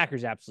 The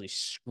Packers absolutely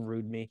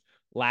screwed me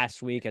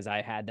last week as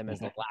I had them as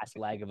the last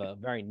leg of a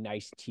very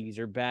nice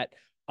teaser bet.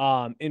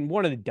 In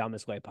one of the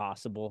dumbest way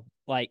possible.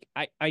 Like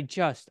I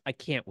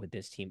can't with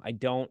this team. I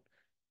don't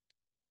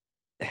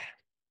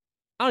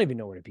even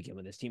know where to begin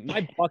with this team.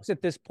 My Bucks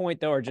at this point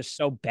though are just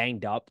so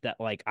banged up that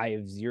like I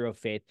have zero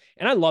faith.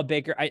 And I love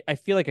Baker. I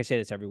feel like I say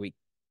this every week.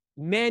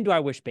 Man, do I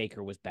wish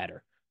Baker was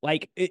better.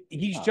 Like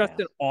he's just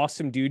an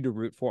awesome dude to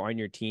root for on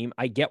your team.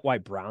 I get why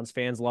Browns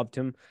fans loved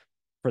him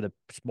for the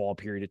small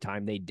period of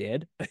time they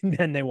did, and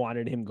then they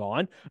wanted him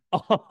gone.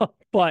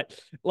 But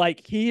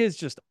like he is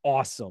just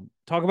awesome.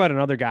 Talk about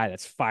another guy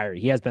that's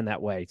fiery. He has been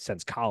that way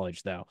since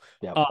college, though.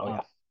 Yeah. Oh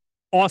yeah.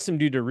 Awesome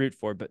dude to root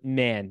for. But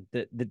man,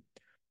 the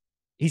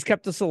he's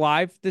kept us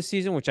alive this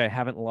season, which I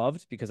haven't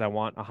loved because I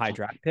want a high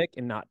draft pick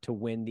and not to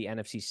win the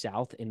NFC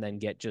South and then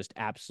get just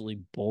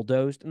absolutely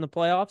bulldozed in the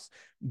playoffs.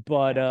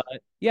 But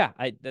yeah,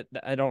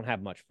 I don't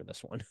have much for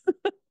this one.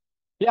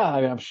 Yeah,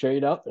 I mean, I'm sure you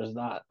don't. There's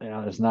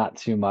not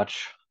too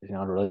much,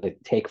 to really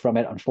take from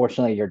it.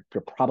 Unfortunately, you're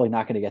probably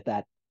not going to get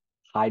that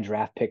high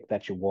draft pick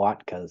that you want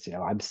because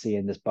I'm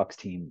seeing this Bucks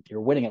team.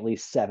 You're winning at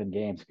least 7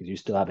 games because you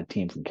still have a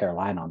team from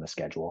Carolina on the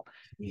schedule.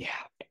 Yeah,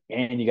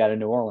 and you got a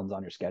New Orleans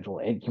on your schedule,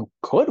 and you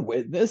could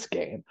win this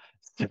game.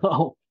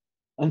 So,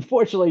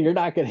 unfortunately, you're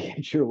not going to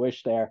get your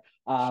wish there.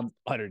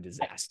 Utter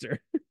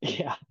disaster.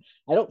 Yeah,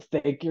 I don't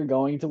think you're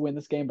going to win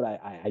this game,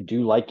 but I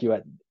do like you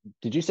at.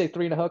 Did you say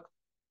 3 and a hook?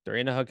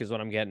 3 and a hook is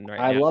what I'm getting right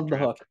I now. love the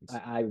hook.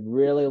 I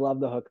really love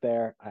the hook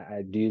there.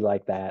 I do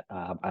like that.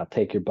 I'll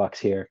take your Bucks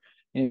here.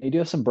 And you do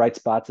have some bright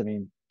spots. I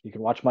mean, you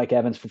can watch Mike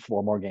Evans for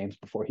 4 more games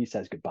before he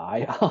says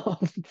goodbye.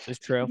 This is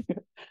true.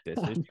 This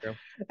is true.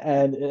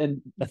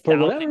 And the for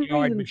whatever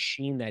 1,000-yard reason,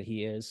 machine that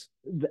he is.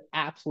 the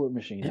absolute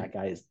machine. That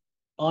guy is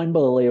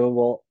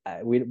unbelievable.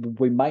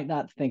 We might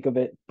not think of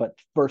it, but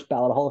first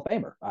ballot Hall of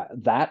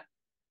Famer.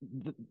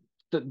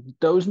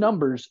 Those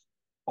numbers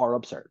are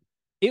absurd.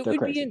 It They're would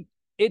crazy. be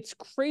it's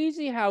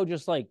crazy how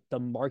just like the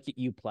market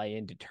you play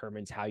in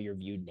determines how you're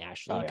viewed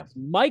nationally. Oh, yeah.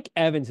 Mike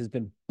Evans has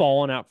been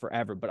balling out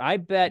forever, but I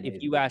bet Amazing.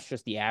 if you ask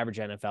just the average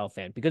NFL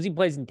fan, because he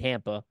plays in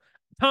Tampa,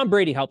 Tom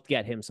Brady helped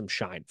get him some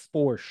shine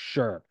for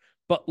sure.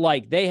 But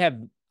like they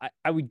have,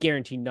 I would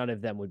guarantee none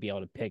of them would be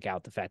able to pick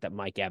out the fact that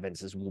Mike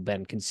Evans has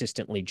been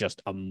consistently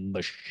just a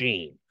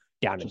machine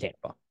down in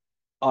Tampa.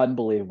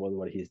 Unbelievable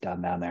what he's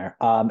done down there.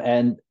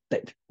 And for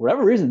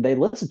whatever reason, they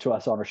listened to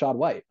us on Rachaad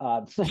White.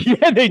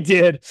 Yeah, they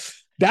did.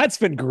 That's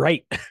been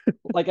great.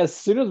 Like as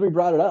soon as we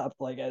brought it up,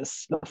 like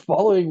as the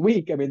following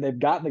week, I mean, they've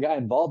gotten the guy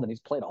involved and he's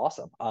played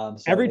awesome. So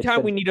every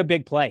time we need a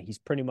big play, he's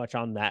pretty much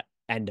on that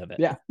end of it.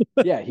 Yeah,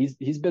 yeah,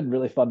 he's been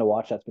really fun to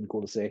watch. That's been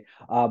cool to see.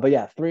 But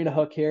yeah, 3 and a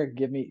hook here.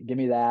 Give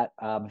me that.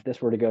 If this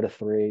were to go to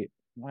 3,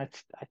 I'd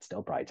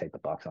still probably take the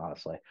Bucks,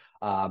 honestly.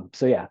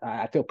 So yeah,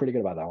 I feel pretty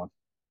good about that one.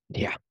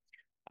 Yeah,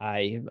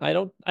 I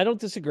don't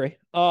disagree.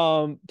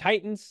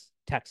 Titans,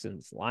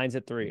 Texans, lines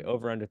at 3,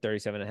 over under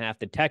 37.5.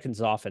 The Texans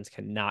offense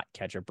cannot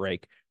catch a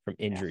break from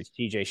injuries.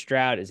 Yes. CJ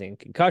Stroud is in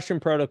concussion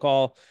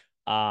protocol.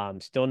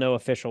 Still no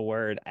official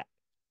word.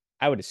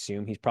 I would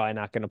assume he's probably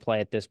not going to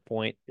play at this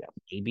point. Yeah.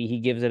 Maybe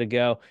he gives it a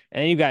go.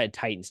 And then you got a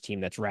Titans team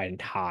that's riding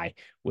high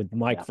with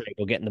Mike Yeah.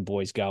 Vrabel getting the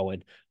boys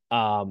going.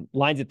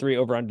 Lines at 3,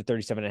 over under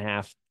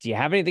 37.5. Do you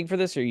have anything for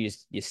this, or are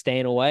you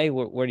staying away?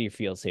 What are your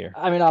feels here?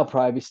 I mean, I'll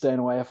probably be staying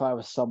away if I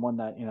was someone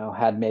that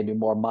had maybe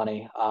more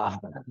money. I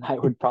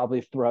would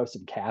probably throw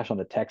some cash on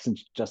the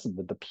Texans, just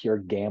the pure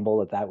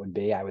gamble that would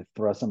be. I would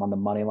throw some on the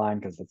money line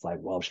because it's like,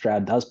 well, if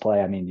Stroud does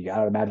play, I mean, you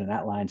got to imagine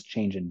that line's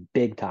changing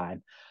big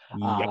time.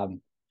 Yep.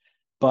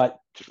 But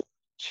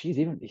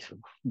even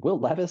Will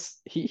Levis,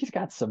 he's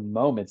got some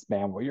moments,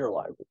 man, where you're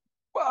like,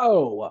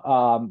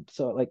 whoa.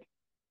 So like,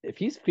 if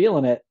he's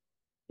feeling it,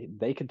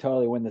 they could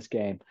totally win this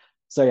game.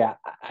 So yeah,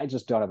 I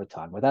just don't have a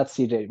ton without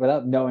CJ,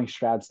 without knowing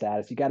Stroud's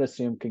status. You got to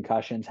assume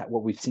concussions.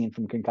 What we've seen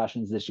from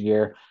concussions this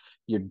year,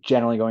 you're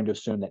generally going to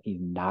assume that he's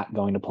not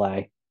going to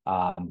play.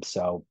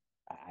 So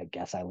I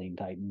guess I lean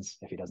Titans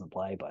if he doesn't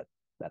play, but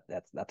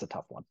that's a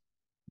tough one.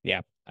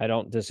 Yeah, I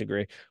don't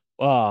disagree.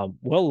 Will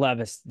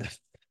Levis,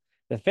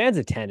 the fans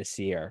of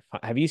Tennessee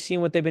have you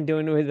seen what they've been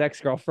doing to his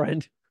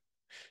ex-girlfriend?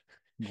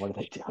 What are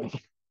they doing?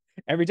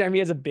 Every time he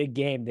has a big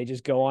game, they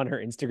just go on her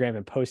Instagram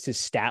and post his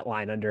stat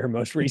line under her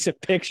most recent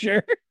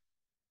picture.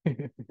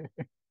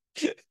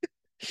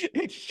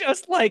 It's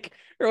just like,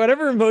 or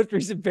whatever her most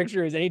recent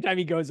picture is, anytime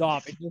he goes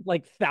off, it's just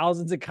like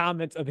thousands of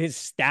comments of his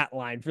stat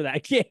line for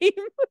that game.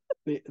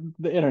 The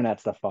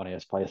internet's the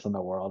funniest place in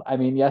the world. I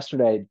mean,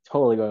 yesterday,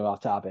 totally going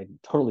off topic,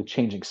 totally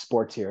changing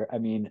sports here. I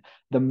mean,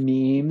 the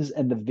memes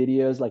and the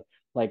videos,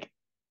 like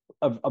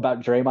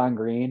about Draymond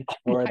Green, Oh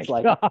where my it's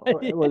like God.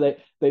 where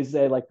they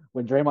say like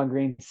when Draymond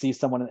Green sees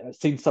someone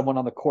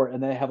on the court,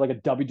 and they have like a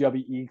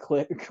WWE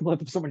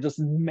clip of someone just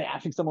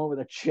mashing someone with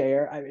a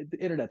chair. I mean, the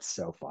internet's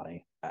so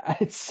funny.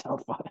 It's so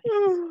funny.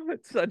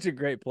 It's such a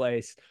great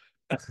place.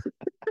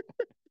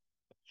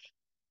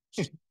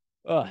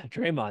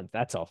 Draymond,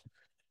 that's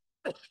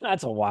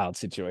a wild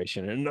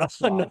situation in Wow.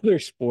 another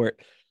sport.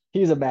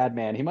 He's a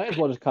madman. He might as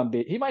well just come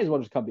be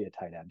a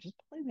tight end. Just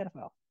play in the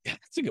NFL. Yeah,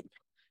 it's a good.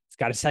 It's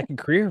got a second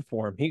career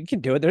for him. He can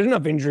do it. There's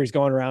enough injuries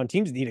going around.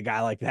 Teams need a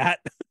guy like that.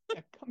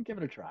 Yeah, come give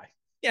it a try.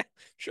 Yeah,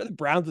 sure the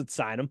Browns would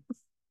sign him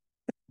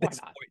at Why this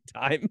not?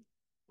 point in time.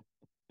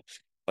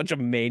 Bunch of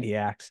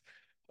maniacs.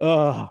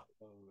 Oh,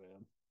 Oh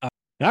man.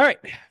 all right.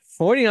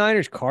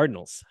 49ers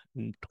Cardinals.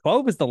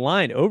 12 is the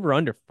line, over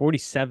under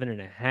 47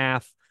 and a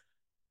half.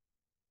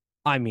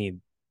 I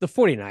mean, the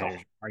 49ers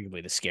are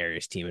arguably the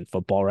scariest team in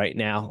football right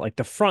now. Like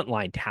the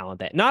frontline talent,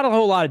 that not a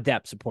whole lot of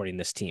depth supporting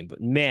this team, but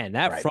man,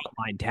 that Right.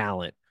 frontline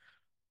talent,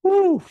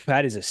 whoo,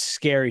 that is a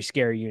scary,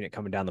 scary unit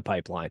coming down the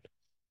pipeline.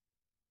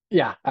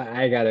 Yeah,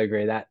 I got to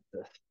agree that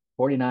the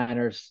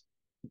 49ers,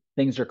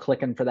 things are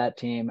clicking for that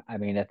team. I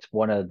mean, it's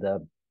one of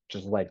the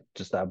just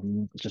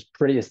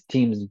prettiest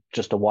teams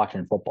just to watch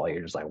in football.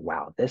 You're just like,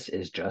 wow, this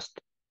is just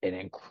an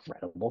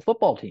incredible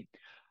football team.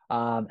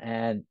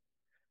 And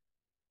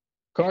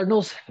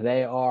Cardinals,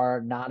 they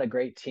are not a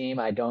great team.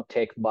 I don't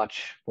take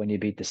much when you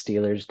beat the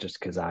Steelers just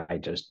because I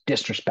just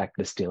disrespect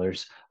the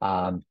Steelers.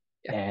 And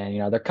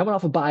they're coming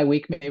off a bye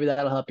week. Maybe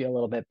that'll help you a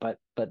little bit, but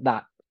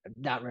not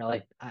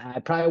really. I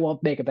probably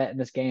won't make a bet in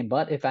this game,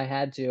 but if I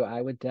had to, I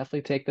would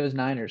definitely take those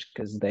Niners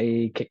because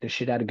they kick the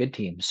shit out of good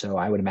teams. So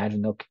I would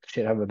imagine they'll kick the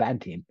shit out of a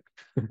bad team.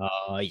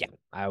 Yeah,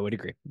 I would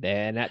agree.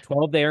 Then at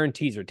 12, they are in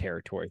teaser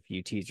territory for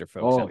you teaser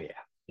folks. Oh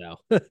yeah.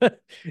 So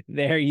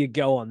there you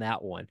go on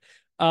that one.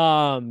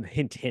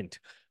 Hint, hint.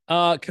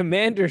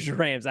 Commanders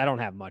Rams. I don't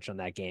have much on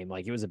that game.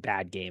 Like it was a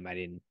bad game. I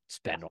didn't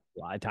spend a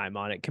lot of time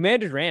on it.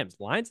 Commanders Rams.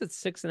 Lines at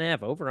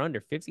 6.5, over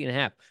under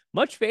 50.5.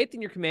 Much faith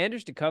in your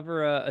Commanders to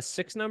cover a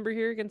six number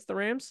here against the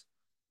Rams?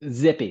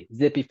 Zippy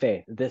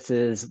faith. This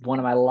is one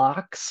of my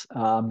locks.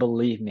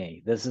 Believe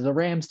me, this is a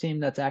Rams team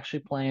that's actually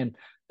playing.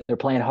 They're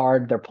playing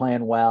hard. They're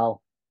playing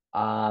well.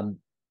 Um,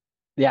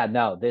 yeah,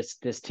 no, this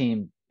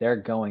team, they're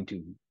going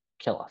to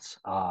kill us.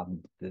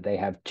 They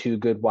have two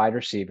good wide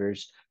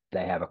receivers.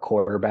 They have a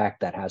quarterback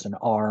that has an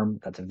arm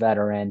that's a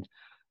veteran.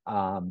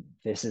 They're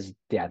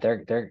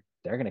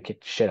going to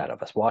kick the shit out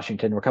of us.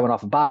 Washington, we're coming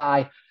off a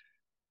bye.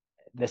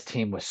 This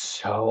team was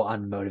so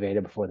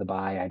unmotivated before the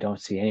bye. I don't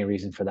see any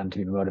reason for them to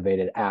be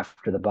motivated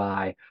after the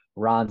bye.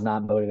 Ron's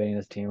not motivating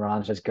this team.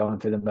 Ron's just going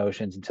through the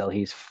motions until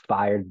he's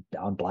fired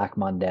on Black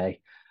Monday.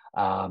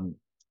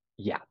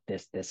 Yeah,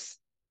 this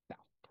no,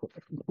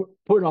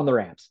 put it on the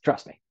Rams.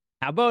 Trust me.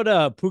 How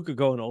about Puka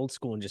going old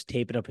school and just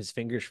taping up his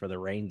fingers for the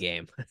rain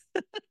game?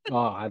 Oh,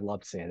 I'd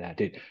love to see that,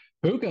 dude.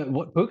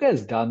 What Puka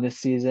has done this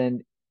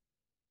season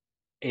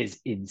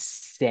is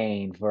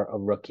insane for a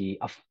rookie,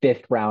 a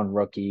fifth round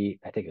rookie.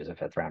 I think it was a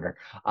fifth rounder.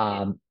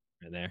 Yeah,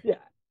 right there. Yeah,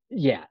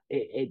 yeah,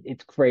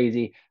 it's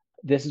crazy.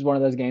 This is one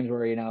of those games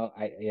where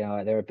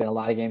there have been a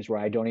lot of games where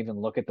I don't even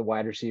look at the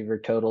wide receiver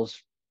totals.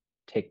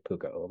 Take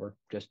Puka over.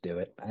 Just do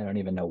it. I don't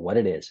even know what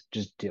it is.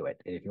 Just do it.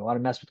 If you want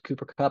to mess with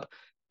Cooper Cup,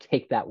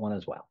 take that one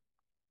as well.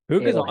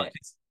 Puka's It'll on hit.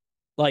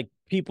 like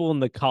people in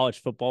the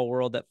college football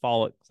world that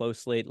follow it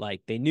closely,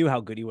 like they knew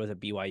how good he was at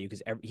BYU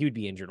because he would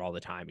be injured all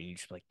the time, and you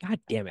just like, God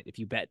damn it! If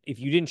you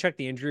didn't check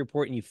the injury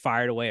report and you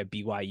fired away a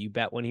BYU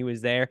bet when he was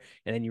there,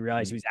 and then you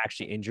realize he was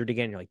actually injured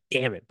again, you're like,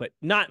 damn it! But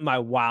not in my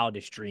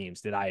wildest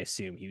dreams did I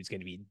assume he was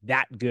going to be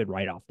that good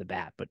right off the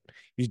bat. But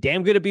he's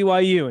damn good at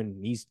BYU,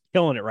 and he's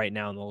killing it right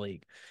now in the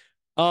league.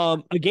 A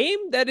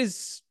game that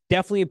is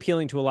definitely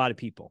appealing to a lot of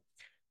people.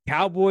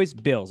 Cowboys,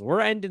 Bills. We're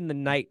ending the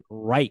night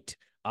right.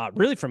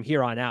 Really from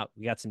here on out,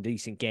 we got some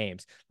decent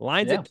games.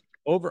 Lines Yeah. at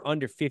over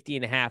under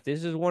 50.5.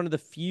 This is one of the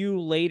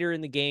few later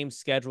in the game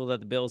schedule that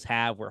the Bills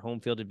have where home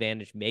field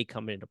advantage may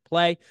come into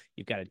play.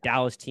 You've got a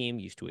Dallas team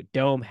used to a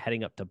dome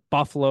heading up to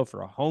Buffalo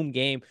for a home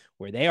game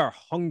where they are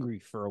hungry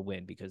for a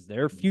win because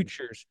their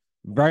futures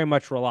very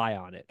much rely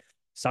on it.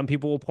 Some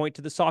people will point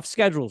to the soft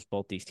schedules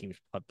both these teams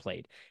have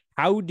played.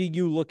 How do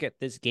you look at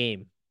this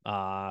game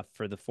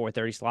for the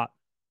 4:30 slot?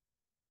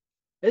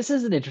 This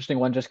is an interesting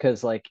one just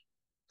because, like,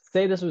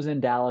 say this was in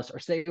Dallas, or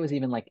say it was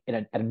even like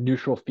at a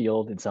neutral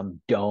field in some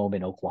dome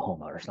in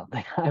Oklahoma or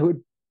something.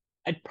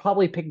 I'd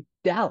probably pick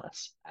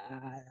Dallas.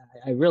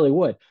 I really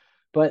would.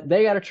 But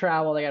they got to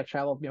travel. They got to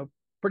travel,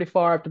 pretty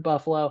far up to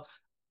Buffalo.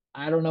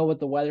 I don't know what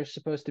the weather's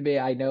supposed to be.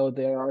 I know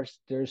there's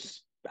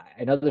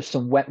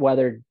some wet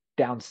weather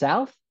down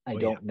south. I Oh, yeah.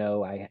 don't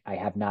know. I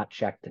have not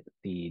checked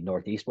the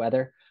Northeast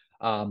weather.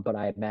 But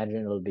I imagine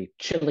it'll be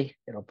chilly.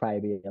 It'll probably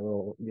be a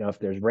little, if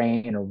there's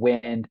rain or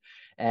wind.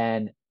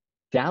 And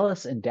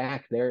Dallas and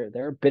Dak, they're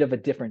a bit of a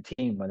different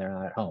team when they're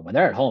not at home. When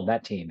they're at home,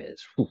 that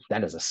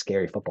is a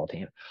scary football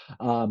team.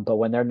 But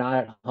when they're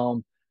not at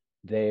home,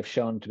 they've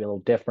shown to be a little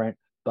different.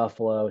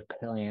 Buffalo is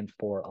playing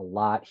for a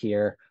lot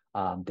here.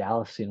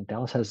 Dallas,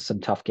 Dallas has some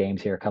tough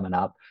games here coming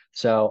up.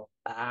 So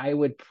I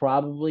would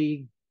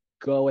probably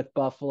go with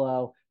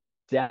Buffalo.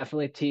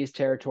 Definitely tease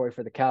territory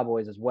for the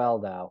Cowboys as well,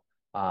 though.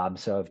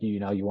 So if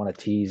you want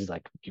to tease,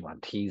 like you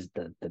want to tease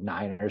the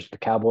Niners, the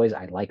Cowboys,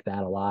 I like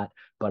that a lot.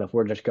 But if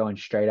we're just going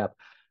straight up,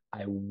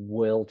 I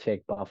will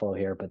take Buffalo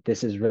here. But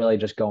this is really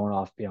just going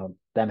off,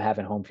 them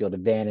having home field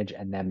advantage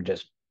and them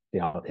just,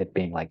 it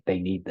being like they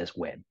need this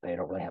win. They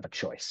don't really have a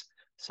choice.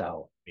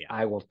 So Yeah.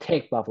 I will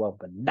take Buffalo,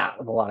 but not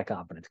with a lot of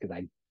confidence because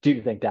I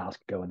do think Dallas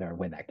could go in there and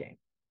win that game.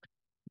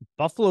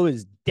 Buffalo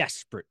is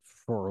desperate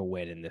for a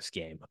win in this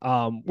game.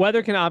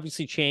 Weather can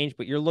obviously change,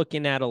 but you're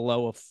looking at a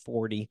low of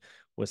 40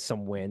 with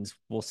some winds.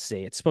 We'll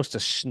see. It's supposed to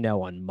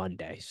snow on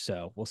Monday,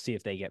 so we'll see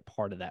if they get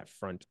part of that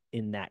front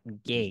in that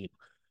game.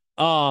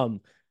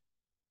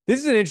 This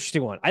is an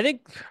interesting one. I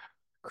think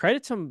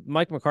credit to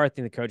Mike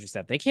McCarthy and the coaching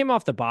staff. They came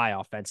off the bye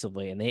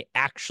offensively and they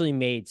actually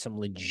made some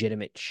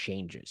legitimate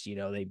changes.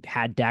 They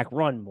had Dak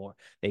run more.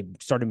 They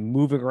started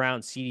moving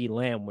around CeeDee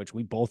Lamb, which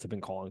we both have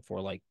been calling for,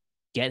 like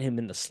get him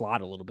in the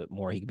slot a little bit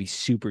more. He could be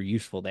super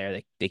useful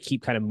there. They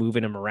keep kind of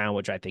moving him around,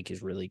 which I think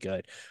is really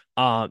good.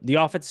 The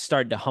offense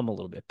started to hum a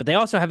little bit, but they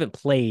also haven't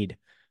played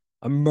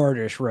a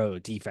murderous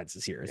road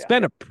defenses here. It's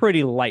been a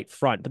pretty light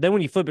front. But then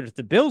when you flip it to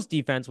the Bills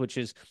defense, which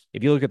is,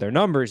 if you look at their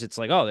numbers, it's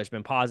like, oh, there's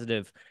been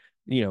positive,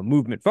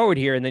 movement forward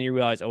here. And then you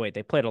realize, oh, wait,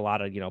 they played a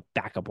lot of,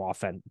 backup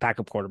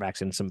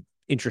quarterbacks and some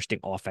interesting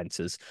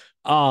offenses.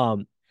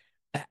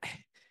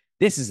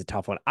 This is a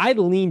tough one. I'd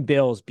lean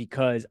Bills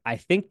because I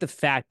think the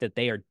fact that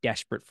they are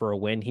desperate for a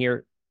win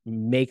here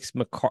makes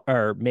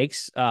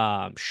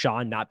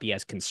Sean not be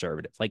as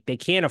conservative. Like they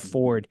can't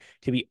afford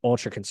to be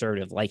ultra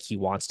conservative like he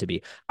wants to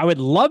be. I would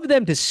love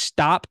them to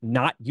stop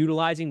not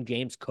utilizing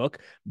James Cook.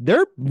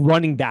 Their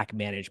running back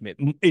management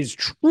is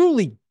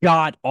truly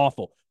god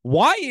awful.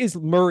 Why is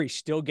Murray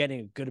still getting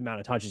a good amount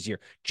of touches here?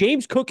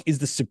 James Cook is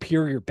the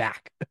superior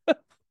back.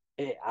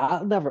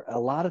 A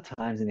lot of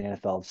times in the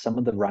NFL, some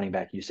of the running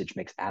back usage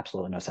makes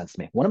absolutely no sense to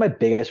me. One of my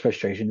biggest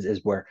frustrations is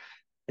where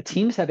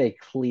teams have a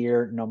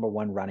clear number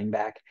one running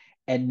back,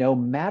 and no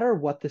matter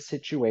what the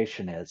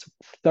situation is,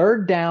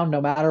 third down,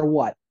 no matter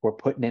what, we're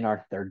putting in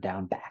our third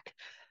down back.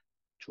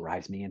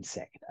 Drives me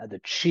insane.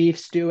 The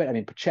Chiefs do it. I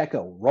mean,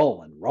 Pacheco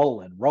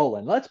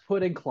rolling. Let's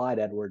put in Clyde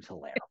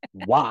Edwards-Helaire.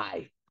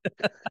 Why?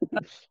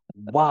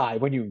 Why?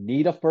 When you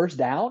need a first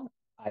down?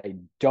 I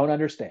don't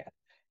understand.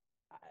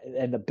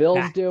 And the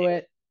Bills do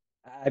it.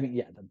 I mean,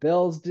 yeah, the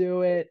Bills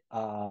do it.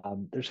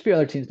 There's a few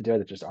other teams that do it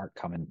that just aren't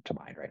coming to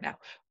mind right now,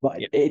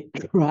 but it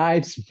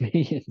drives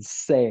me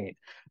insane.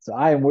 So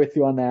I am with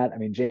you on that. I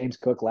mean, James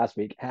Cook last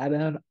week had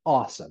an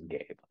awesome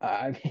game.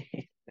 I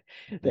mean,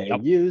 they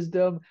used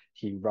him.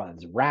 He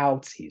runs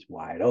routes. He's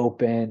wide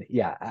open.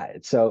 Yeah.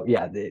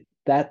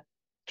 That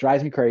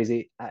drives me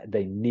crazy.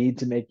 They need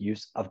to make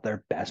use of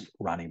their best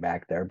running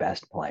back, their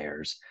best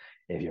players.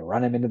 If you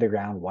run him into the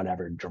ground,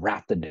 whatever,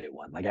 draft a new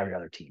one like every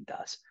other team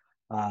does.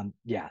 I'm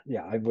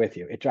with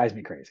you. It drives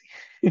me crazy.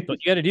 What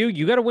you got to do,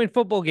 you got to win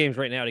football games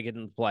right now to get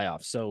in the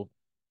playoffs. So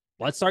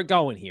let's start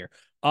going here.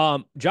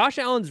 Josh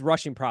Allen's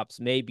rushing props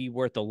may be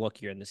worth a look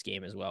here in this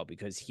game as well,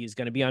 because he's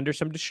going to be under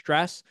some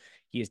distress.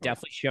 He has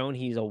definitely shown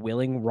he's a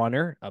willing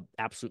runner, an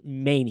absolute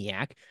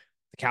maniac.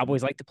 The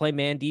Cowboys like to play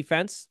man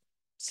defense.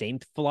 Same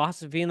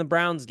philosophy in the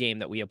Browns game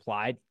that we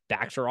applied.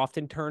 Backs are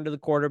often turned to the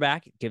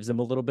quarterback. It gives them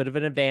a little bit of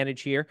an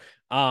advantage here.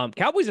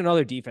 Cowboys are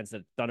another defense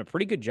that's done a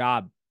pretty good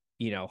job,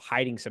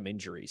 hiding some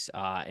injuries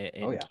and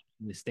keeping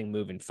this thing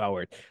moving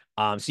forward.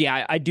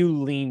 I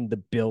do lean the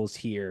Bills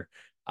here.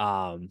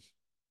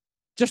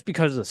 Just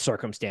because of the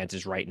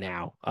circumstances right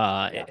now,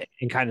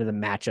 and kind of the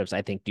matchups,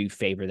 I think do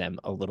favor them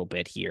a little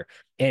bit here.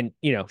 And,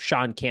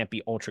 Sean can't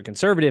be ultra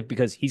conservative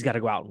because he's got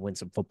to go out and win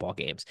some football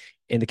games.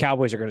 And the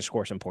Cowboys are going to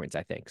score some points,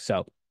 I think.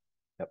 So,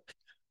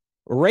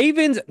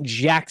 Ravens,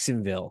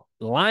 Jacksonville.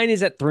 The line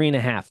is at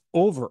 3.5,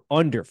 over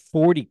under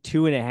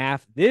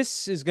 42.5.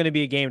 This is going to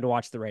be a game to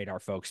watch the radar,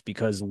 folks,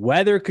 because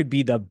weather could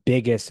be the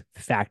biggest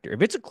factor.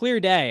 If it's a clear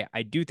day,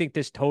 I do think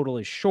this total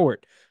is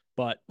short.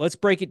 But let's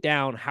break it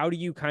down. How do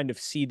you kind of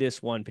see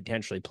this one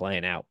potentially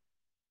playing out?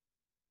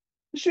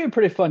 This should be a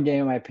pretty fun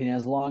game, in my opinion.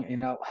 As long,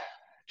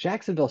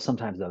 Jacksonville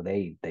sometimes though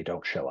they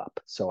don't show up.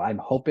 So I'm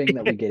hoping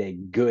that we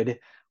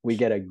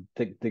get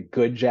the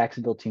good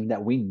Jacksonville team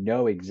that we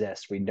know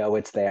exists. We know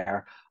it's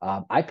there.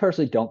 I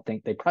personally don't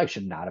think they probably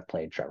should not have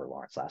played Trevor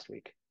Lawrence last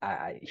week.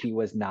 He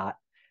was not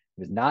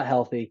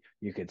healthy.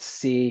 You could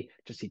see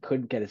he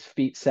couldn't get his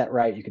feet set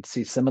right. You could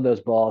see some of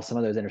those balls, some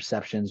of those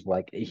interceptions,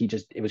 like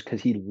it was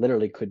because he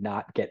literally could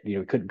not get, he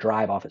couldn't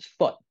drive off his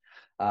foot.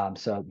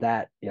 So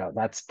that,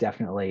 that's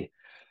definitely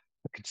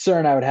a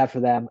concern I would have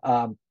for them.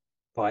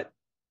 But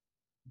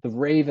the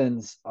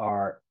Ravens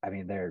are, I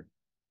mean, they're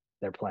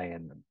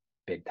playing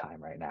big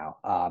time right now.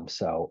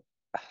 So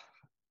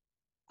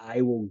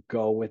I will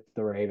go with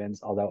the Ravens.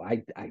 Although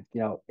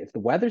if the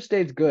weather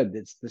stays good,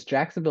 this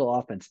Jacksonville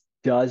offense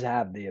does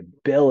have the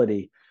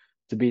ability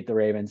to beat the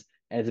Ravens.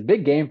 And it's a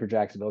big game for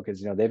Jacksonville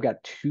because, they've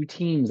got two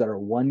teams that are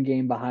one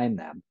game behind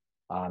them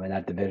in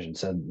that division.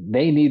 So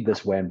they need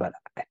this win, but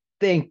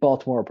think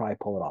Baltimore will probably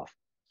pull it off.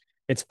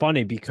 It's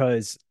funny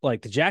because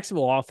like the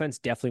Jacksonville offense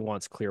definitely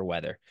wants clear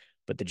weather,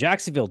 but the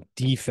Jacksonville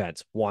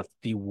defense wants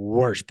the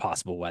worst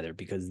possible weather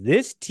because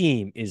this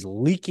team is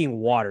leaking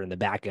water in the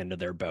back end of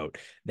their boat.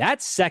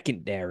 That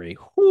secondary,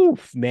 whew,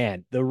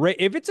 man, the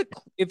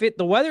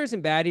weather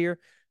isn't bad here,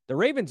 the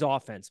Ravens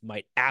offense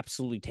might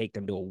absolutely take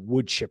them to a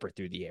wood chipper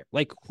through the air.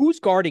 Like who's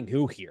guarding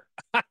who here?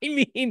 I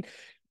mean,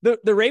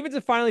 the Ravens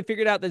have finally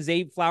figured out that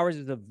Zay Flowers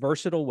is a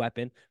versatile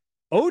weapon.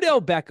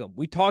 Odell Beckham,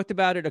 we talked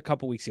about it a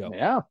couple weeks ago.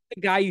 Yeah.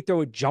 The guy you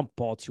throw a jump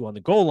ball to on the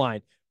goal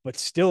line, but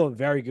still a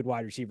very good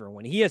wide receiver. And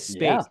when he has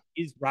space,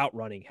 his route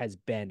running has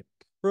been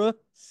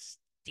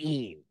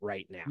pristine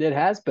right now. It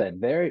has been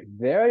very,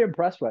 very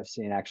impressed what I've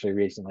seen actually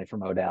recently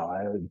from Odell.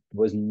 I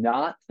was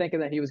not thinking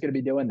that he was going to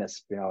be doing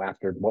this,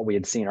 after what we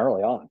had seen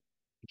early on.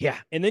 Yeah.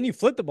 And then you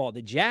flip the ball.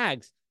 The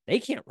Jags, they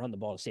can't run the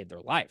ball to save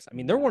their lives. I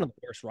mean, they're one of the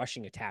worst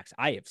rushing attacks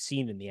I have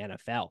seen in the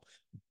NFL,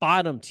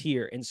 bottom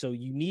tier. And so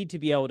you need to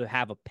be able to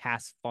have a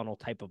pass funnel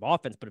type of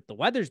offense. But if the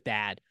weather's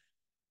bad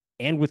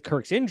and with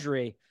Kirk's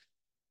injury,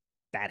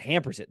 that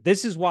hampers it.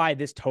 This is why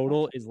this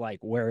total is like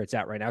where it's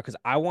at right now, because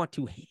I want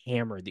to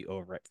hammer the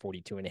over at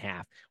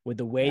 42.5 with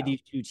the way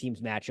these two teams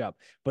match up.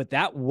 But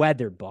that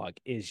weather bug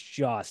is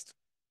just,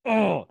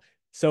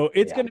 so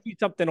it's going to be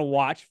something to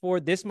watch for.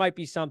 This might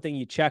be something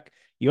you check.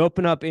 You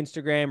open up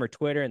Instagram or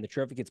Twitter, and the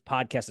Terrific Hits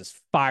podcast is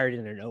fired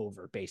in and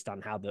over based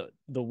on how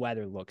the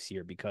weather looks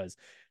here, because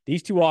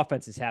these two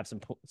offenses have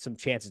some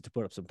chances to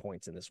put up some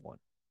points in this one.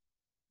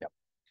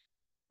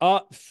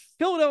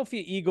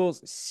 Philadelphia Eagles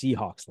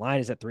Seahawks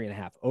line is at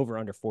 3.5, over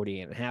under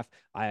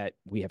 48.5.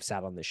 We have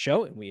sat on this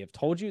show and we have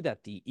told you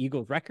that the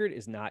Eagles record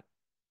is not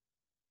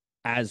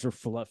as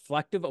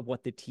reflective of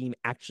what the team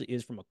actually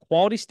is from a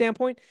quality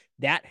standpoint.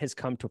 That has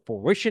come to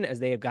fruition as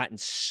they have gotten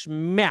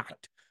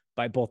smacked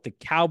by both the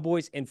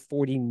Cowboys and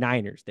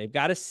 49ers. They've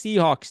got a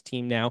Seahawks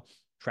team now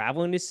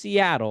traveling to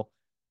Seattle.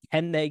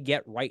 Can they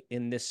get right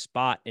in this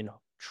spot and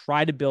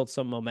try to build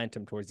some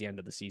momentum towards the end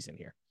of the season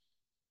here?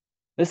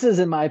 This is,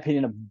 in my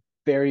opinion, a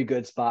very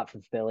good spot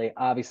for Philly.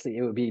 Obviously,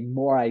 it would be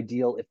more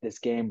ideal if this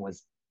game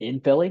was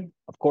in Philly,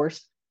 of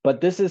course. But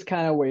this is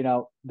kind of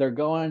where, they're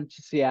going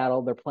to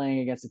Seattle. They're playing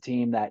against a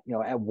team that,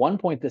 at one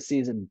point this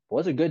season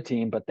was a good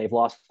team, but they've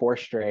lost 4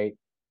 straight.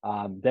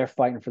 They're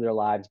fighting for their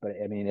lives. But,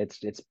 I mean, it's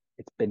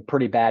been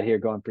pretty bad here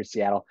going for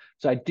Seattle.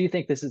 So I do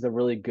think this is a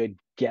really good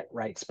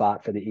get-right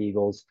spot for the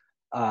Eagles.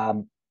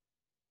 I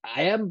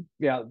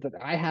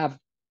have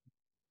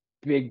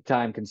big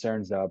time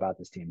concerns though about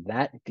this team.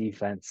 That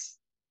defense,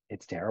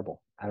 it's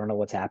terrible. I don't know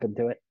what's happened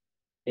to it.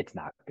 It's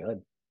not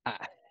good.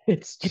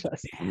 It's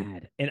just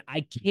bad. And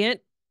I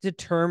can't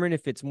determine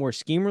if it's more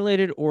scheme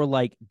related or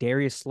like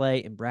Darius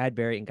Slay and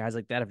Bradbury and guys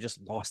like that have just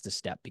lost a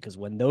step, because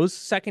when those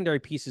secondary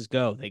pieces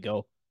go, they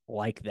go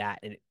like that.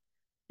 And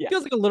it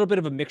feels like a little bit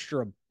of a mixture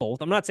of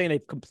both. I'm not saying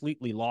they've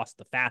completely lost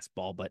the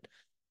fastball, but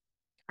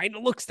kind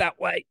of looks that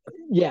way.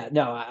 Yeah,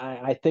 no,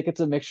 I think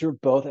it's a mixture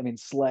of both. I mean,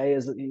 Slay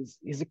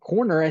he's a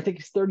corner. I think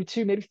he's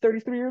 32, maybe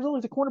 33 years old.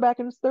 He's a cornerback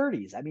in his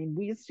 30s. I mean,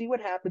 we see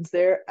what happens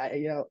there.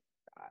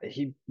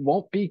 He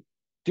won't be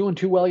doing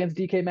too well against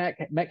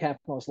DK Metcalf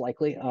most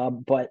likely.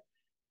 But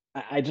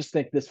I just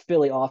think this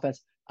Philly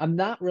offense, I'm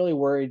not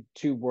really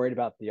too worried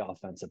about the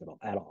offense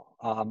at all.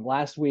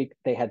 Last week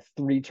they had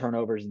 3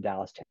 turnovers in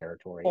Dallas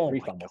territory,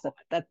 3 fumbles.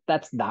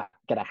 That's not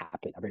gonna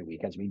happen every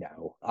week, as we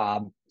know.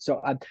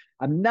 So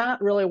I'm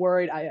not really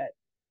worried. A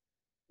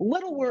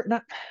little worried,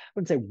 I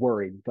wouldn't say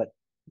worried, but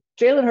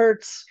Jalen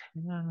Hurts,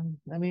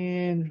 I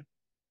mean,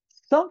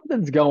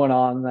 something's going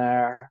on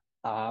there.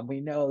 We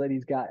know that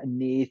he's got a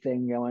knee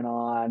thing going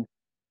on.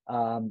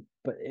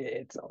 But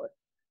it's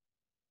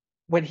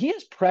when he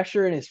has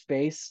pressure in his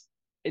face,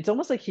 it's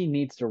almost like he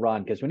needs to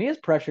run, because when he has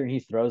pressure and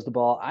he throws the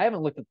ball, I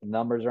haven't looked at the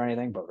numbers or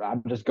anything, but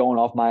I'm just going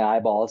off my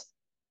eyeballs.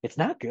 It's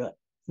not good.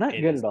 It's not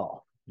good at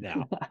all.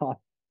 No,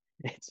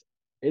 it's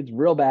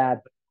real bad.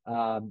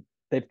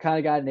 They've kind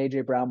of gotten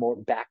AJ Brown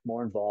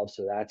more involved,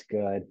 so that's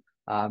good.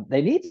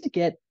 They need to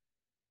get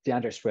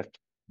DeAndre Swift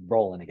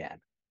rolling again,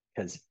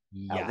 because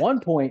at one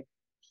point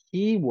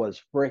he was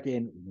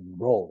freaking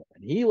rolling.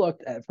 He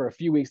looked for a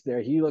few weeks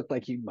there. He looked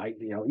like he might,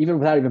 even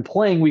without even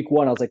playing week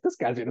 1, I was like, this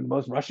guy's getting the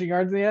most rushing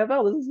yards in the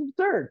NFL. This is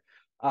absurd.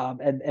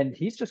 And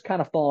he's just kind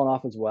of fallen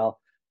off as well.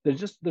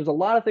 There's a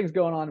lot of things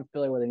going on in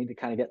Philly where they need to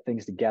kind of get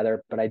things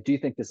together. But I do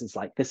think this is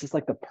like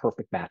the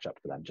perfect matchup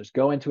for them. Just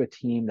go into a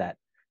team that,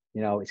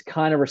 is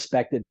kind of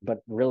respected, but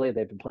really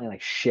they've been playing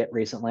like shit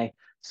recently.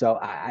 So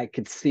I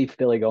could see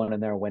Philly going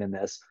in there and winning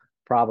this,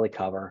 probably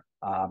cover.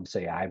 So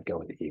yeah, I'd go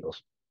with the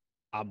Eagles.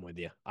 I'm with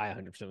you. I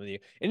 100% with you.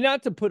 And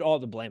not to put all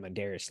the blame on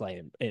Darius Slay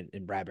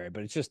and Bradbury,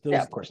 but it's just those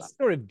of course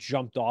sort of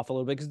jumped off a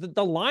little bit, because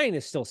the line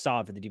is still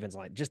solid for the defense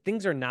line. Just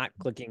things are not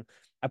clicking.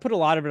 I put a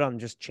lot of it on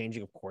just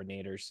changing of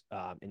coordinators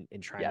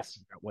and trying to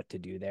figure out what to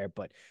do there.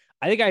 But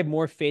I think I have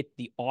more faith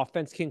the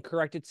offense can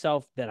correct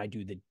itself than I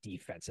do the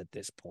defense at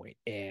this point.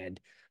 And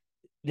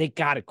they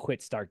got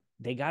to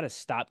They got to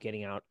stop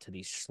getting out to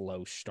these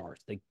slow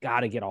starts. They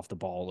got to get off the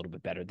ball a little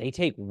bit better. They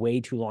take way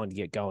too long to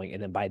get going.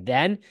 And then by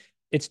then,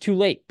 it's too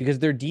late because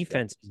their Yeah.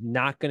 defense is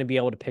not going to be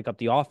able to pick up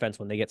the offense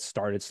when they get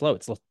started slow.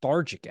 It's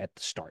lethargic at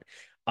the start.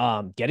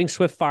 Getting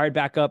Swift fired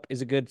back up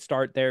is a good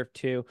start there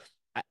too.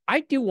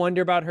 I do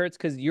wonder about Hurts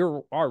because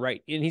you are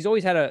right, and he's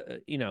always had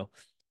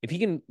if he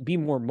can be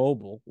more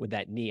mobile with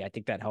that knee, I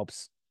think that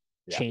helps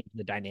Yeah. change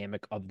the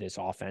dynamic of this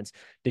offense.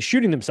 They're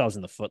shooting themselves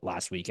in the foot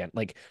last weekend.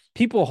 Like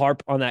people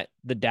harp on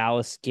the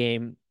Dallas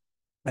game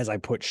as I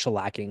put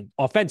shellacking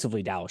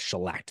offensively. Dallas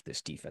shellacked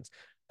this defense,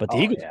 but the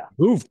Oh Eagles yeah.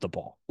 moved the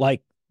ball.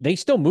 Like they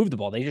still moved the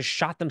ball. They just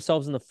shot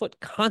themselves in the foot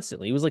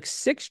constantly. It was like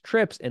 6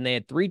 trips and they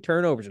had 3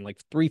 turnovers and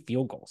like 3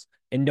 field goals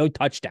and no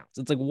touchdowns.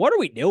 It's like, what are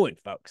we doing,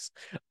 folks?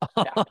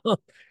 Yeah.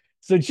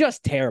 So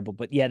just terrible.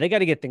 But yeah, they got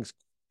to get things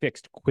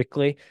fixed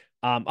quickly.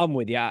 I'm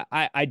with you.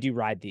 I do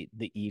ride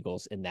the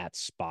Eagles in that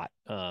spot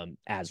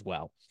as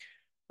well.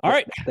 All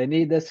right. They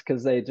need this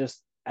because they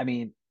just, I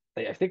mean,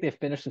 I think they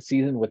finished the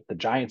season with the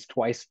Giants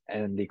twice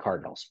and the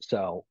Cardinals.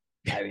 So,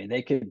 I mean,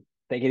 they could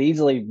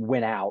easily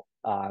win out.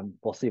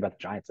 We'll see about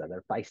the Giants though.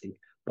 They're feisty.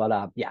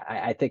 But yeah,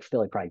 I think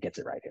Philly probably gets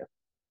it right here.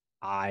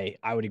 I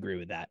would agree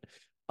with that.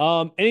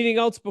 Anything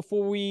else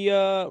before we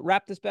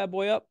wrap this bad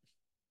boy up?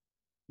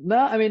 No,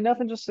 I mean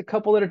nothing. Just a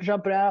couple that are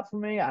jumping out for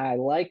me. I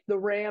like the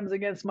Rams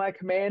against my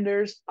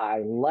Commanders. I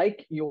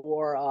like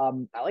your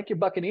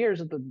Buccaneers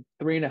at the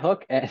 3 and a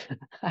hook, and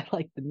I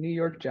like the New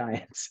York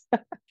Giants.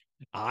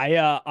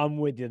 I'm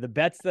with you. The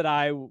bets that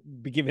I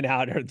be giving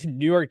out are the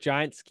New York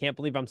Giants. Can't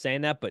believe I'm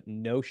saying that, but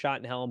no shot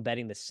in hell I'm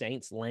betting the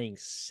Saints laying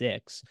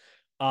 6.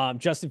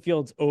 Justin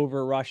Fields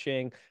over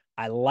rushing.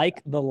 I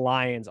like the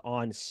Lions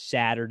on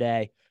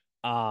Saturday.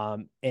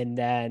 And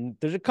then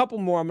there's a couple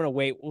more I'm gonna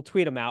wait. We'll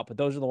tweet them out, but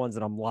those are the ones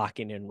that I'm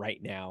locking in right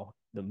now.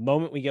 The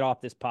moment we get off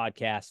this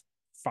podcast,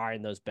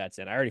 firing those bets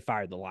in. I already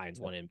fired the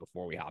Lions one in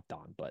before we hopped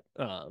on, but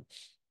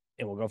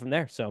and we'll go from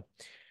there. So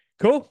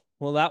cool.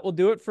 Well, that will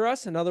do it for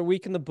us. Another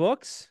week in the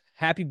books.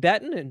 Happy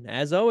betting. And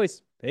as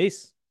always,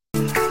 peace.